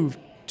moved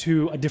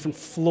to a different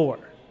floor.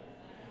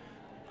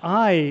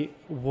 I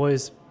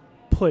was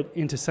put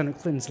into Senator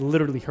Clinton's,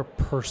 literally her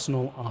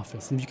personal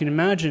office. And you can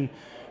imagine,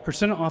 her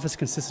Senate office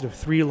consisted of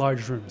 3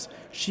 large rooms.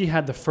 She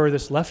had the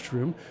furthest left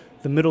room.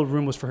 The middle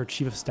room was for her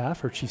chief of staff,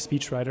 her chief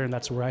speechwriter, and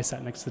that's where I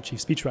sat next to the chief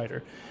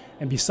speechwriter.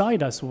 And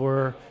beside us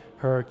were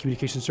her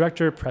communications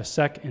director, press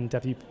sec, and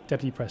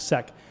deputy press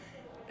sec.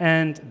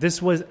 And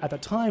this was at the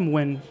time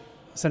when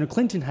Senator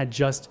Clinton had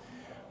just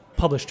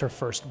published her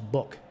first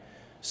book.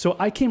 So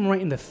I came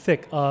right in the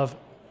thick of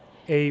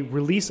a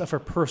release of her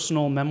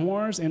personal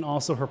memoirs and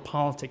also her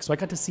politics. So I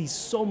got to see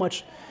so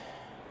much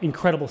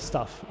incredible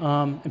stuff.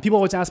 And people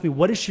always ask me,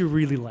 what is she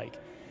really like?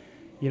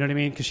 You know what I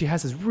mean? Because she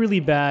has this really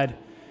bad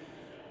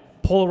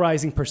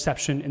polarizing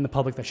perception in the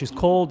public that she's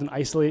cold and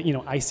isolated,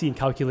 icy and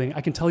calculating.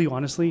 I can tell you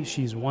honestly,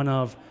 she's one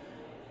of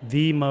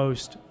the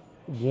most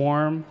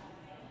warm,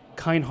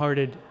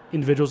 kind-hearted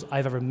individuals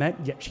I've ever met,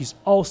 yet she's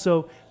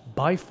also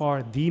by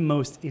far the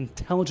most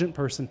intelligent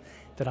person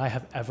that I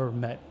have ever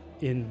met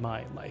in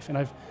my life. And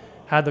I've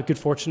had the good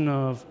fortune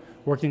of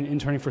working and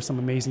interning for some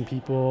amazing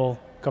people,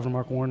 Governor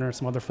Mark Warner,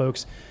 some other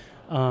folks,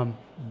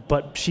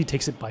 but she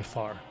takes it by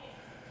far.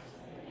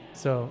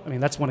 So, I mean,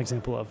 that's one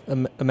example of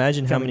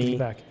imagine how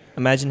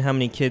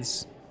many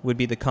kids would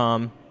be the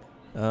comm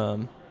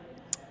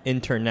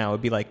intern now. It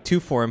would be like 2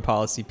 foreign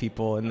policy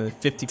people and the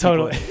 50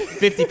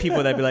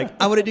 people that'd be like,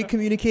 I want to do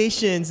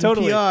communications and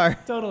PR.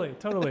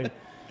 Totally.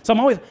 So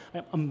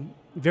I'm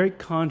very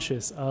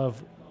conscious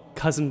of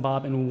Cousin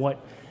Bob and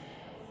what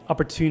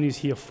opportunities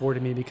he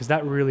afforded me, because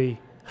that really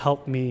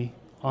helped me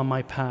on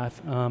my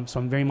path. So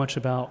I'm very much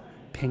about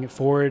paying it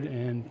forward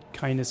and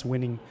kindness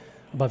winning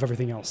above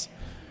everything else.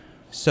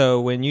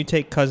 So when you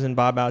take Cousin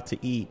Bob out to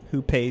eat,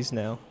 who pays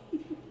now?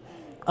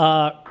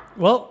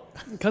 Well,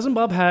 Cousin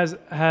Bob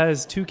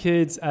has 2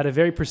 kids at a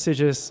very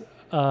prestigious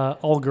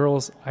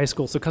all-girls high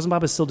school. So Cousin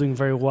Bob is still doing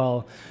very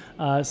well.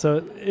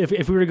 So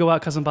if we were to go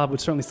out, Cousin Bob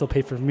would certainly still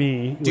pay for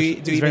me,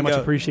 which is very much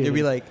appreciated. It'd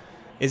be like,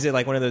 is it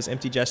like one of those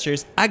empty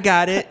gestures? I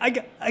got it.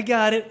 I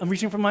got it. I'm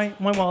reaching for my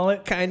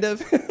wallet. Kind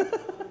of.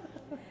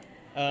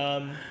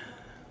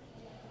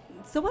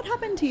 So what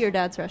happened to your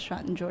dad's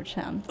restaurant in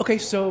Georgetown? Okay,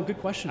 so good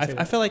question.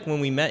 I feel like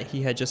when we met,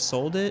 he had just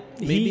sold it,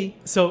 maybe?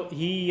 So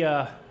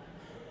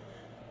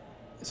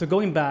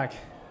going back,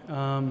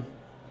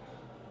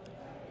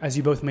 as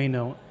you both may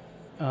know,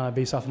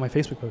 based off of my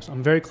Facebook post,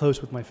 I'm very close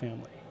with my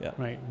family. Yeah.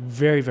 Right?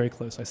 Very, very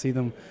close. I see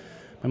them,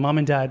 my mom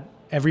and dad,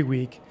 every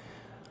week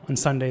on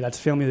Sunday. That's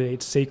family day.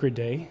 It's sacred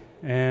day.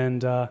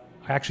 And I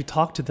actually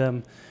talk to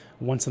them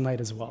once a night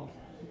as well.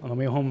 On my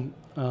way home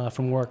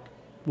from work,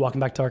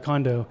 walking back to our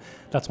condo,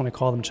 that's when I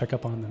call them, check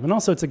up on them. And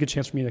also it's a good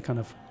chance for me to kind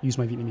of use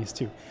my Vietnamese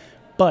too.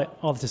 But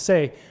all that to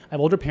say, I have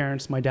older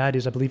parents. My dad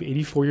is, I believe,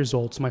 84 years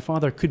old. So my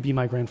father could be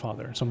my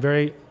grandfather. So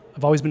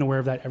I've always been aware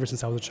of that ever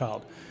since I was a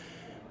child,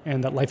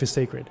 and that life is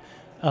sacred.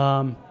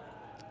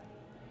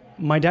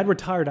 My dad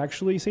retired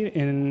actually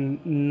in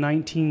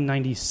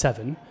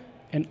 1997.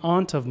 An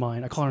aunt of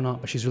mine, I call her an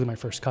aunt, but she's really my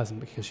first cousin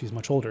because she's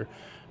much older.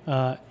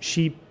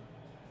 She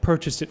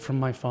purchased it from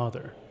my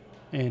father,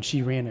 and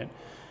she ran it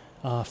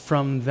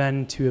from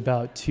then to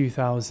about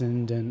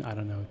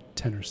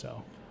 2010 or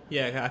so.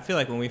 Yeah, I feel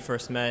like when we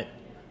first met,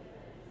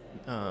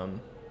 that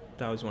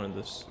was one of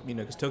those,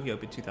 because Tokyo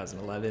opened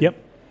 2011. Yep.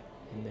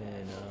 And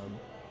then,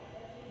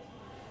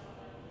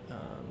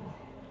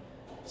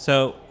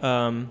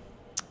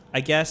 I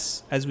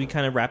guess as we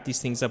kind of wrap these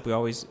things up,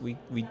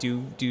 we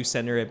do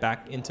center it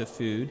back into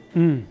food.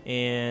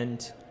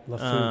 And Love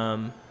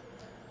food.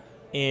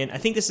 And I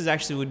think this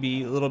would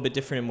be a little bit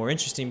different and more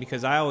interesting,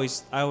 because I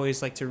always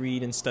like to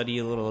read and study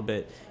a little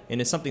bit,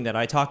 and it's something that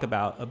I talk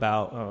about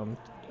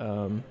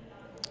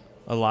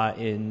a lot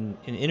in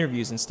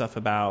interviews and stuff,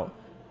 about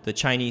the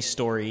Chinese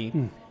story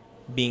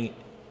being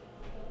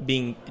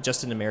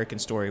just an American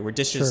story, where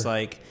dishes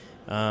like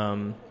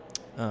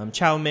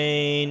chow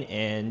mein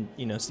and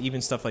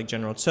even stuff like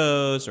General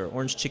Tso's or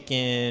orange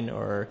chicken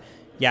or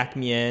yak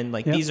mian,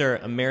 these are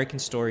American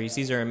stories,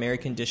 these are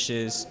American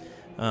dishes,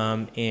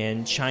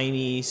 and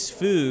Chinese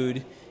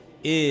food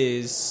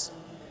is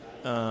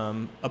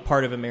a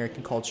part of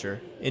American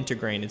culture,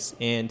 integrated.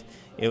 And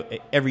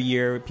every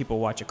year people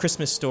watch A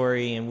Christmas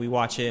Story, and we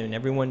watch it, and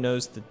everyone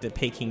knows the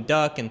Peking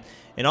duck, and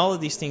all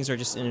of these things are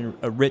just in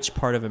a rich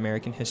part of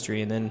American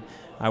history. And then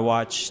I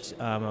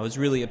was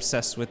really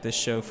obsessed with this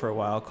show for a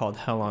while called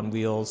Hell on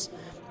Wheels,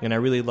 and I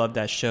really loved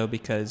that show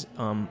because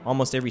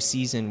almost every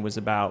season was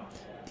about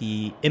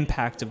the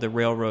impact of the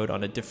railroad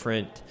on a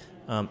different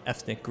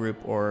ethnic group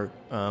or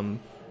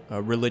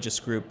a religious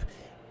group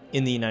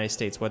in the United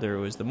States, whether it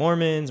was the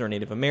Mormons or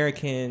Native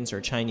Americans or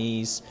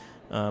Chinese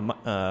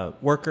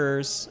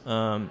workers,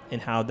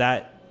 and how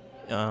that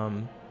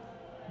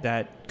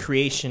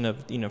creation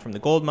of, from the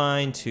gold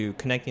mine to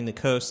connecting the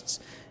coasts,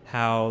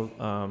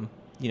 how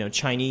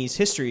Chinese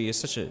history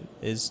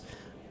is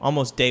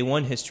almost day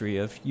one history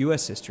of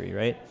U.S. history,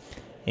 right?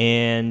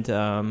 And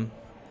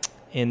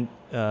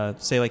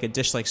say like a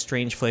dish like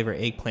strange flavor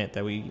eggplant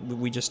that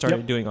we just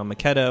started doing on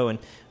Makedo, and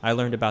I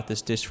learned about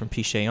this dish from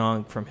Pi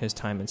Sheong from his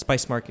time in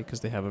Spice Market,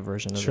 because they have a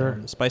version of it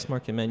on the Spice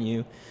Market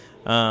menu.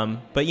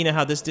 But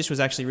how this dish was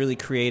actually really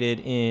created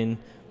in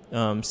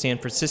San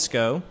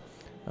Francisco,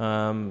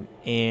 and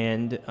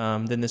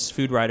then this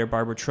food writer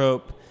Barbara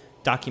Trope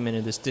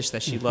documented this dish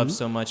that she loved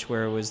so much,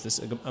 where it was this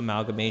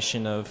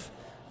amalgamation of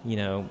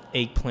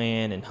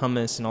eggplant and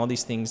hummus and all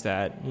these things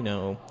that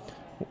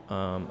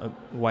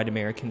white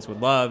Americans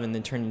would love, and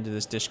then turned into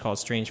this dish called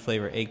strange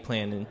flavor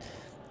eggplant,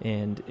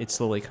 and it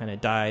slowly kind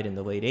of died in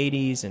the late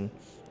 80s, and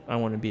I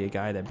want to be a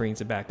guy that brings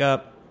it back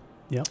up.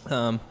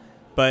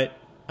 But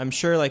I'm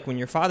sure like when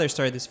your father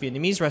started this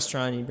Vietnamese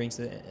restaurant, he brings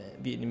the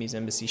Vietnamese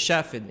embassy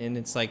chef, and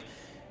it's like,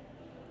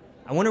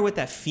 I wonder what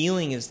that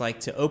feeling is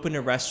like to open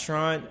a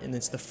restaurant, and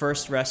it's the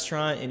first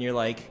restaurant, and you're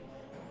like,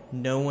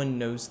 no one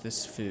knows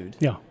this food.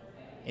 Yeah.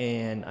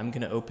 And I'm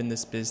going to open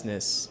this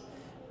business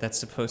that's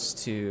supposed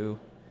to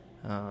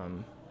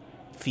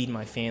feed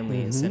my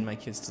family and send my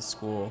kids to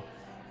school.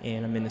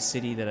 And I'm in a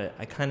city that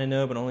I kind of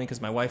know, but only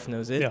because my wife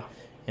knows it. Yeah.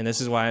 And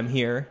this is why I'm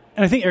here.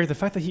 And I think, Eric, the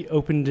fact that he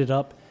opened it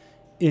up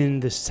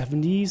in the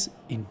 70s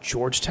in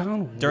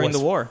Georgetown during the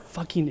war,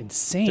 fucking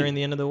insane. During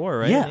the end of the war,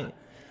 right? Yeah,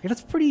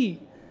 that's pretty.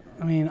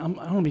 I mean, I don't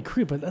want to be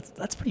crude, but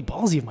that's pretty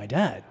ballsy of my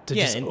dad to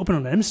just open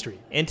on M Street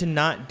and to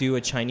not do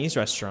a Chinese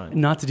restaurant.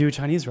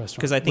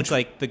 Because I think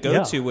like the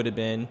go-to would have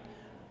been,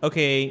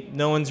 okay,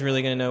 no one's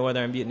really going to know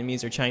whether I'm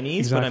Vietnamese or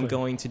Chinese, but I'm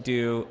going to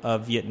do a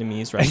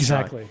Vietnamese restaurant.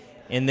 Exactly.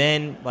 And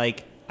then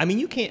like, I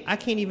mean, I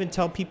can't even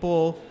tell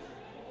people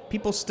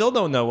still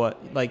don't know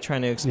what, like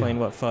trying to explain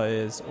what pho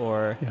is,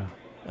 or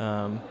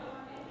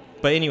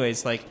But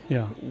anyways, like,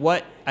 Yeah.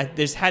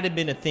 there's had to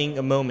been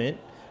a moment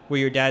where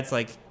your dad's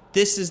like,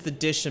 this is the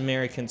dish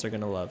Americans are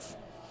going to love.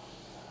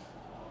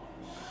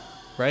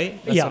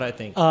 Right? That's what I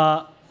think.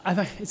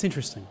 It's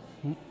interesting.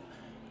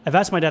 I've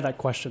asked my dad that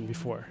question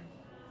before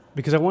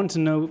because I wanted to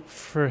know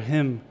for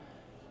him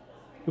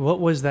what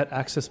was that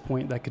access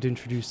point that could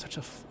introduce such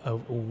a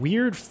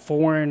weird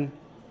foreign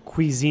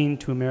cuisine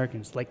to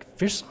Americans, like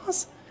fish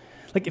sauce.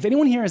 Like, if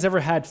anyone here has ever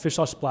had fish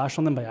sauce splashed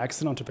on them by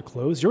accident onto their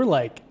clothes, you're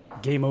like,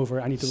 game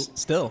over. I need to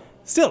still,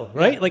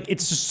 right? Yeah. Like,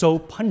 it's just so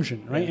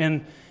pungent, right? Yeah.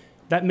 And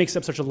that makes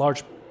up such a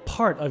large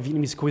part of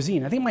Vietnamese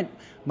cuisine. I think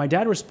my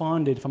dad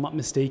responded, if I'm not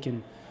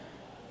mistaken,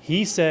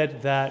 he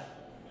said that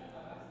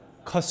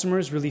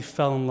customers really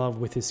fell in love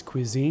with his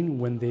cuisine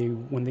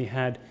when they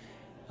had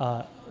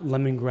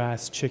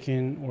lemongrass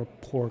chicken or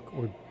pork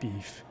or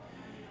beef,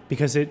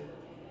 because it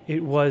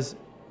was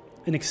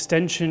an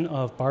extension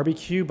of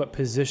barbecue, but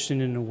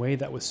positioned in a way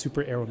that was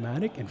super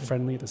aromatic and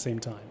friendly at the same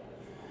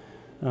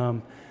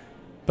time.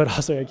 But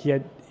also,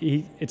 like,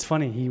 it's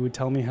funny. He would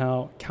tell me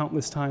how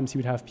countless times he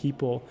would have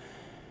people,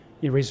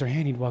 raise their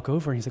hand. He'd walk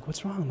over and he's like,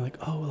 "What's wrong?" I'm like,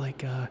 "Oh,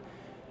 like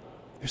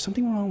there's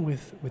something wrong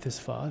with this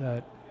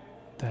pho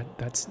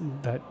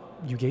that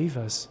you gave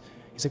us."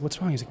 He's like,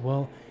 "What's wrong?" He's like,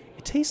 "Well,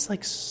 it tastes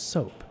like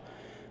soap."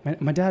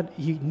 My dad,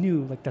 he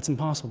knew like that's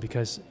impossible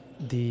because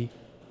the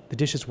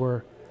dishes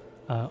were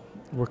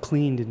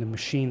cleaned in a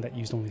machine that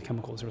used only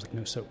chemicals. There was like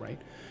no soap, right?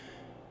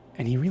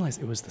 And he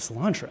realized it was the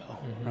cilantro,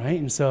 right?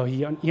 And so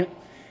he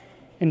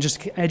and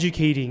just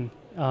educating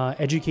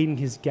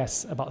his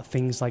guests about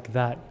things like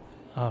that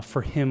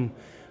for him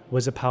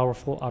was a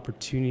powerful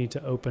opportunity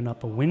to open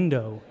up a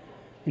window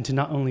into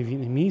not only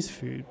Vietnamese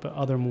food but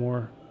other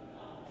more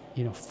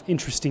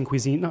interesting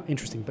cuisine, not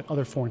interesting, but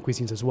other foreign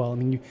cuisines as well. I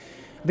mean,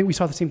 I think we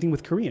saw the same thing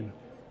with Korean.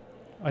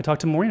 I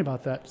talked to Maureen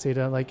about that,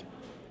 Seda, like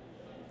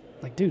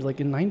dude, like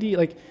in the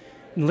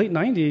late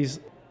 90s,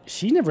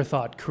 she never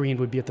thought Korean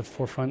would be at the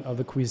forefront of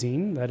the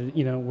cuisine that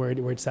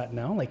where it's at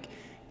now, like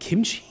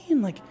kimchi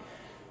and like,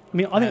 I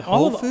mean,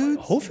 Whole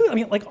Foods. I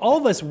mean, like all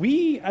of us,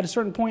 we at a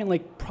certain point,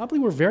 like probably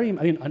were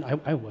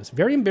I was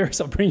very embarrassed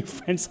of bringing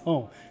friends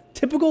home.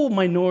 Typical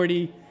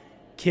minority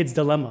kid's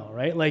dilemma,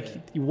 right? Like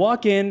you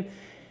walk in,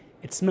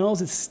 it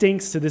smells, it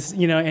stinks to this,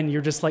 and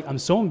you're just like, I'm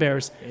so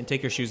embarrassed. And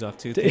take your shoes off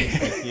too.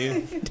 Like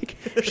you.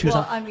 Shoes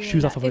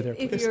off over there.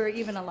 If you're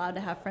even allowed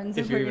to have friends.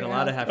 If you're even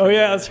allowed to have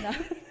friends. friends.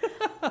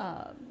 Oh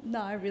yeah.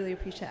 No, I really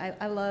appreciate it.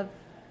 I love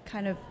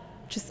kind of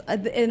just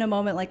in a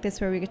moment like this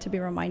where we get to be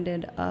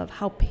reminded of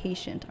how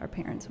patient our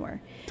parents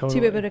were to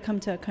be able to come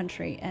to a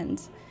country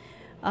and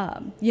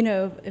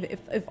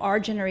if our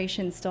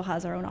generation still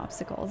has our own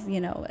obstacles,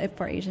 if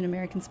for Asian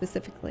Americans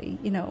specifically,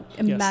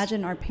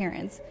 imagine our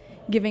parents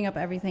giving up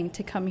everything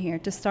to come here,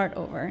 to start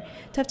over,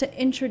 to have to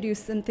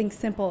introduce something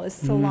simple as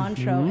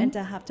cilantro and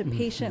to have to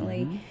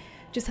patiently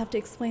just have to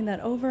explain that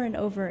over and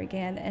over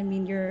again. I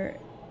mean, they're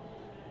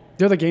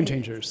the game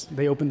changers.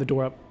 They opened the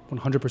door up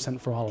 100%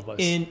 for all of us.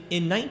 In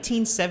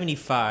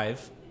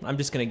 1975, I'm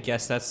just going to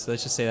guess let's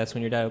just say that's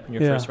when your dad opened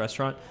your first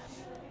restaurant.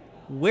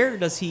 Where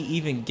does he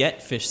even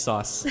get fish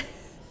sauce?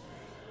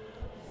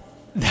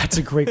 That's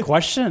a great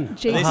question.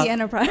 JT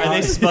Enterprise.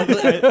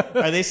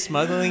 Are they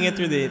smuggling it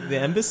through the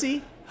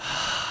embassy?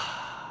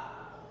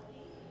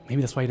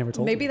 Maybe that's why he never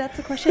told me. Maybe that's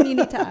a question you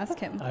need to ask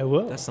him. I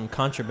will. That's some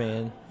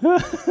contraband.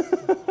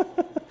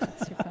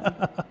 That's too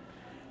funny.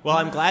 Well,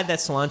 I'm glad that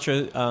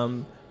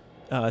cilantro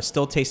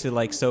still tasted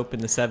like soap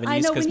in the 70s. I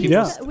know, because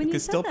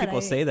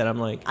people say that. I'm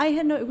like,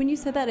 when you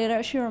said that, it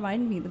actually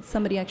reminded me that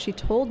somebody actually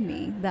told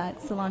me that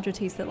cilantro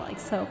tasted like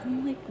soap.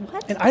 I'm like,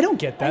 what? And I don't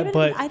get that,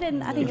 but I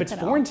didn't if it's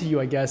foreign to you,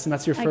 I guess, and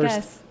that's your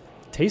first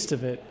taste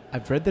of it.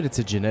 I've read that it's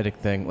a genetic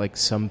thing. Like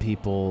some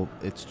people,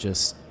 it's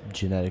just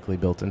genetically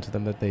built into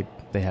them that they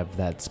have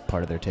that's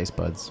part of their taste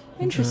buds.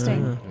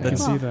 Interesting. I can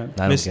see that.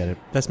 I don't get it.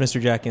 That's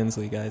Mr. Jack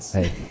Inslee, guys.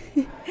 Hey.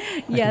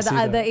 Yeah,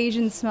 the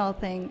Asian smell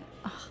thing.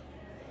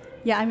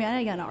 Yeah, I mean,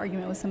 I got in an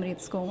argument with somebody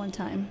at school one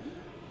time.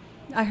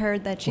 I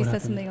heard that she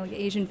said something like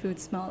Asian food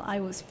smell.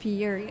 I was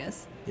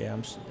furious. Yeah,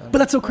 but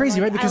that's so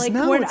crazy, right? Because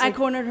I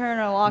cornered her in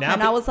her locker,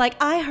 and I was like,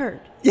 I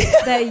heard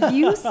that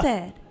you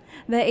said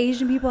that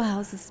Asian people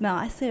houses smell.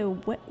 I said,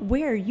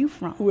 where are you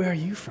from? Where are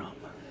you from?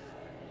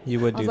 You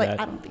would do that.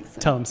 I don't think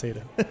so. Tell him, say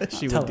that.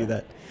 She would do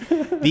that.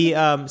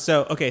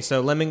 So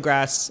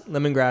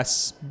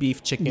lemongrass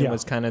beef chicken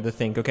was kind of the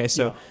thing. Okay,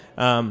 so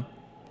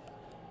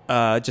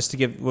just to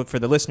give for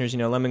the listeners,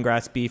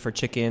 lemongrass beef or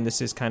chicken.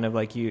 This is kind of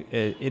like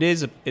it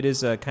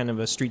is a kind of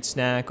a street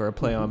snack or a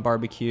play on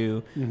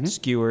barbecue,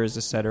 skewers,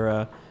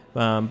 etc.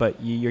 But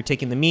you're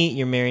taking the meat,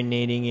 you're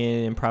marinating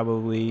it in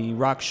probably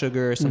rock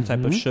sugar, some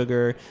type of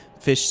sugar,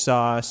 fish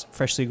sauce,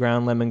 freshly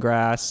ground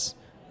lemongrass.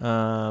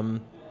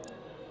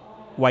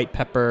 White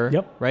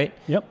pepper, right?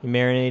 Yep. You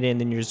marinate it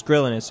and then you're just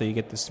grilling it, so you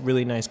get this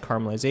really nice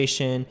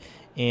caramelization.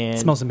 And It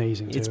smells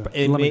amazing too.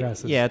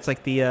 Lemongrass is- it's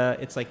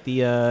like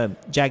the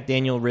Jack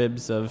Daniel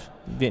ribs of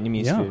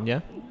Vietnamese Yeah. food. Yeah,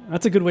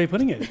 That's a good way of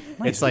putting it.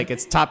 Nice. it's like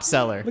it's top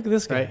seller. Look at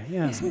this guy. right?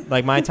 Yeah.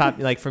 Like my top,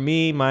 like for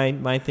me,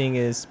 my thing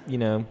is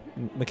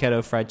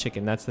Maquedo fried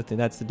chicken. That's the thing.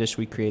 That's the dish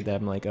we create. That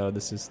I'm like, oh,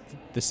 this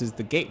is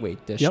the gateway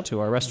dish Yep. to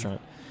our restaurant.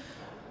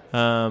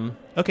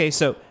 Okay,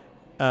 so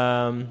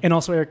And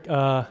also, Eric,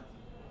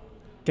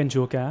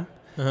 Genjuoka,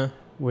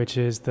 which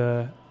is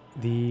the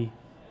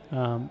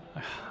how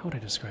would I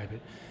describe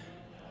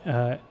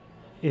it?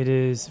 It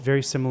is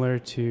very similar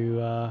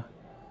to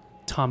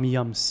tom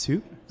yum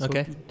soup. So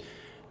Okay.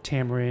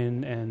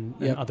 tamarind and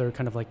Yep. other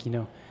kind of like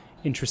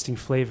interesting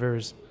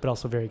flavors, but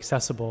also very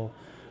accessible.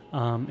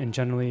 And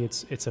generally,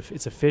 it's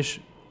a fish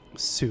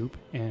soup,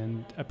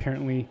 and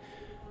apparently,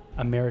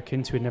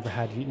 Americans who had never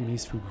had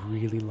Vietnamese food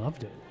really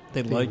loved it.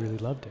 they really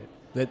loved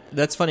it.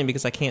 that's funny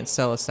because I can't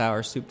sell a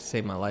sour soup to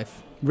save my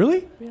life.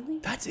 Really? Really?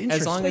 That's As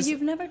interesting. long So as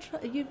you've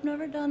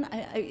never done?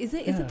 Is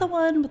it Yeah. the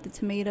one with the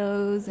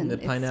tomatoes and The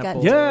it's pineapple.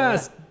 got-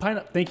 Yes,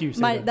 pineapple. Thank you.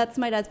 Sarah. That's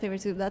my dad's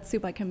favorite soup. That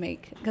soup I can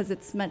make because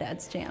it's my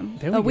dad's jam.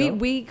 There we go.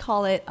 We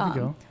call it There we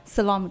go.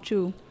 salam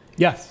chu.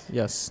 Yes.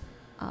 yes,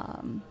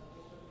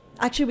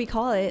 Actually, we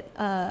call it.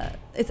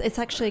 It's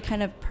actually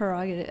kind of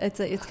prerogative.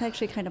 It's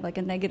actually kind of like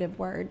a negative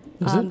word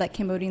Is it? that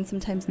Cambodians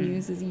sometimes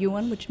use is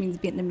yuan, which means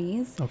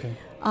Vietnamese. Okay.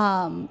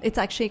 It's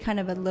actually kind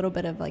of a little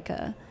bit of like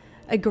a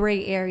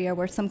gray area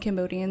where some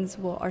Cambodians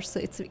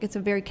it's a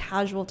very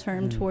casual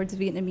term towards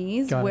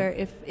Vietnamese. Got it. Where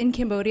if in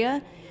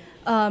Cambodia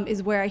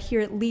is where I hear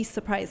it least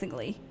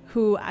surprisingly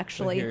who I hear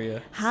actually ya.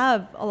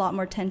 have a lot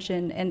more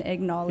tension and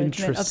acknowledgement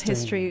of Interesting.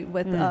 history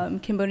with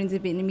Cambodians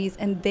and Vietnamese,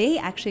 and they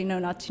actually know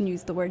not to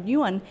use the word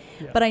yuan.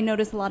 Yeah. But I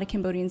notice a lot of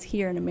Cambodians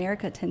here in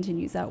America tend to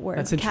use that word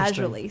That's interesting.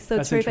 casually. So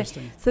That's it's very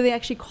interesting. So they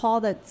actually call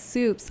that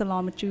soup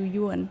salam chu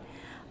yuan.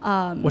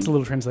 What's a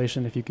little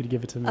translation if you could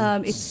give it to me?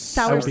 It's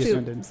I sour would be soup,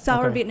 offended.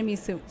 sour Okay. Vietnamese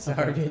soup.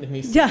 sour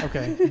Vietnamese. Yeah.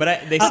 Okay.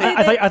 But they I, say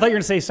I thought you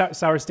were going to say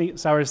sour,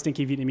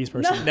 stinky Vietnamese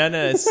person. no,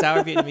 it's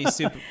sour Vietnamese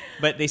soup.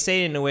 But they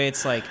say it in a way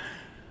it's like,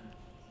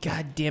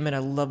 God damn it, I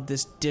love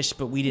this dish,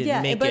 but we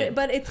didn't make it.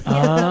 but it's the way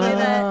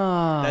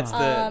that. That's the.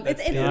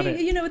 that's Got the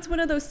it. It's one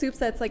of those soups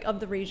that's like of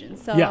the region.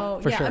 So Yeah,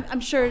 for sure.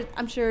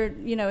 I'm sure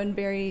in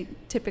very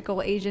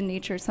typical Asian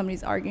nature,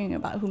 somebody's arguing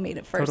about who made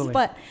it first. Totally.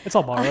 But It's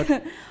all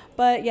borrowed.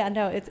 but yeah,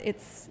 no,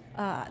 it's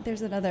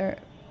there's another.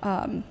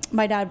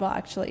 My dad will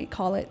actually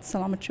call it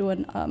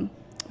salamachuan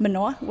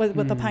manoa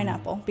with the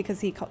pineapple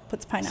because he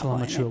puts pineapple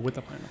in Salamachua it. with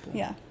the pineapple.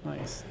 Yeah.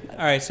 Nice. All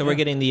right, so we're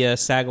getting the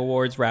SAG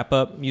Awards wrap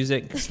up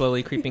music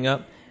slowly creeping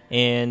up,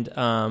 and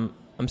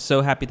I'm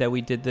so happy that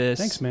we did this.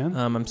 Thanks, man.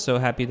 I'm so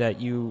happy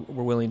that you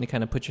were willing to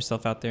kind of put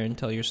yourself out there and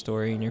tell your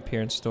story and your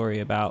parents' story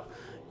about,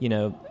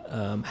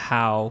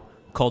 how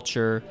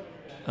culture,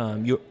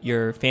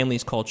 your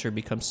family's culture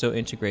becomes so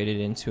integrated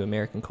into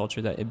American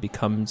culture that it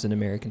becomes an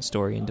American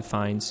story and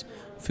defines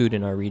food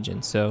in our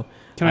region. So,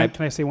 Can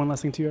I say one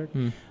last thing to you, Eric?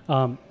 Hmm.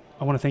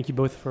 I want to thank you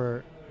both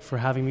for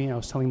having me. I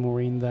was telling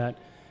Maureen that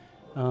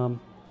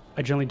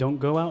I generally don't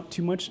go out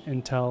too much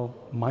and tell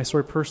my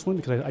story personally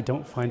because I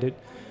don't find it,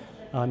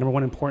 number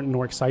one, important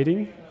nor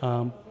exciting.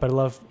 But I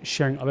love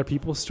sharing other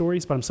people's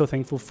stories. But I'm so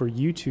thankful for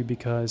you two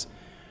because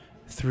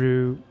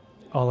through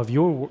all of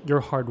your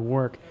hard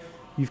work,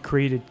 you've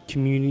created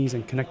communities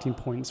and connecting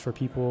points for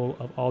people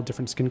of all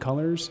different skin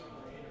colors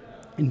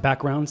and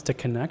backgrounds to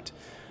connect,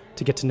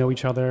 to get to know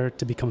each other,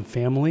 to become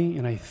family.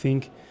 And I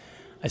think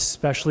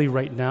especially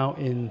right now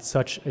in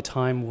such a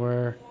time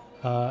where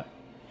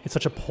it's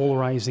such a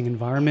polarizing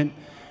environment,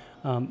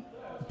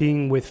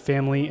 being with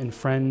family and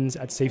friends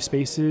at safe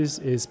spaces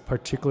is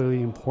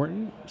particularly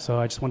important. So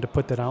I just wanted to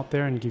put that out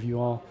there and give you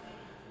all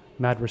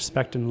mad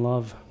respect and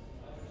love.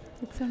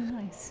 It's so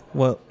nice.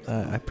 Well,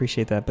 I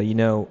appreciate that, but I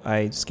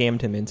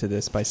scammed him into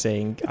this by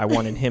saying I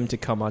wanted him to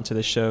come onto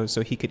the show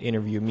so he could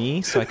interview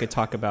me, so I could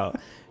talk about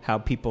how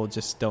people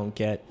just don't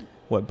get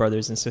what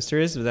brothers and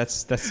sisters is.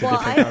 That's a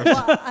different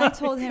conversation. I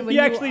told him when He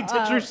actually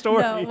did your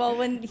story. No, well,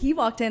 when he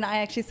walked in, I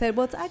actually said,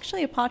 "Well, it's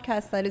actually a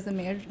podcast that is a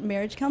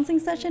marriage counseling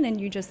session,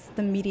 and you just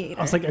the mediator."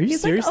 I was like, "Are you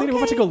He's serious? Like, We're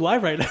about to go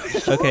live right now."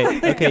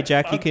 Okay,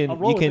 Jack, you I'll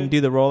roll with can it. do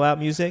the rollout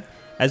music.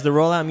 As the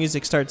rollout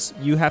music starts,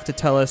 you have to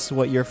tell us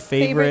what your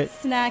favorite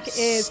snack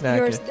is.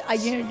 snack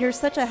You're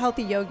such a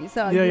healthy yogi,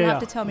 so you Yeah. have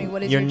to tell me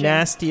what is your your jam.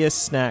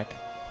 nastiest snack.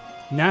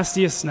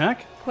 Nastiest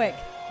snack? Quick.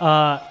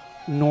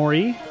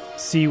 Nori,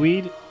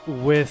 seaweed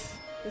with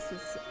This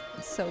is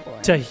so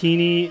boring.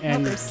 tahini Oh,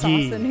 and there's sauce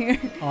ghee in here.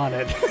 on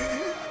it.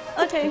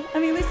 Okay, I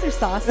mean at least there's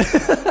sauce.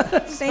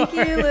 Thank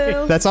you,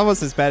 Lou. That's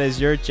almost as bad as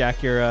your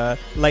Jack. Your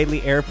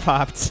lightly air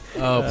popped.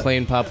 Oh,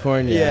 plain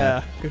popcorn?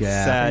 Yeah.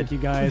 Yeah. Sad. Thank you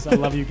guys. I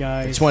love you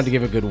guys. Just wanted to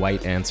give a good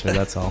white answer,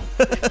 that's all.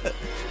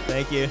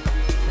 Thank you.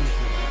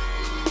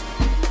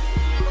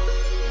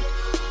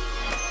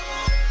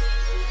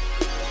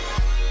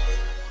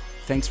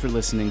 Thanks for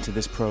listening to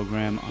this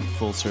program on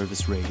Full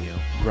Service Radio,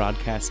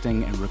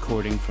 broadcasting and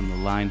recording from the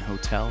Line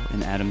Hotel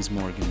in Adams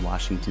Morgan,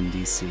 Washington,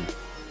 D.C.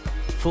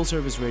 Full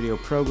Service Radio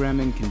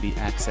programming can be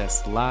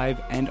accessed live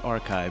and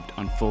archived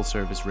on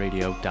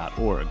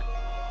fullserviceradio.org.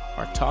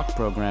 Our talk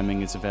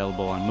programming is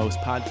available on most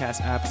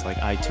podcast apps like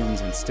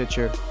iTunes and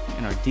Stitcher,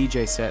 and our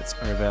DJ sets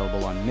are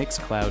available on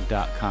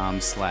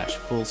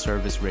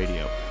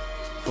mixcloud.com/fullserviceradio.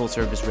 Full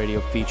Service Radio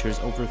features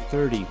over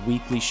 30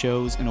 weekly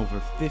shows and over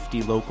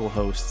 50 local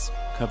hosts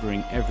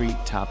covering every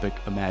topic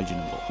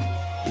imaginable.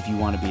 If you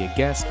want to be a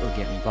guest or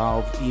get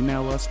involved,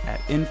 email us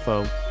at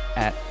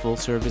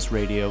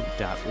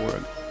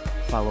info@fullserviceradio.org.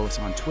 Follow us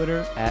on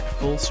Twitter at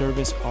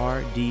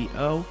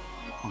FullServiceRDO,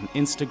 on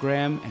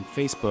Instagram and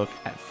Facebook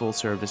at Full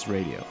Service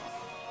Radio.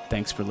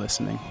 Thanks for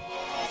listening.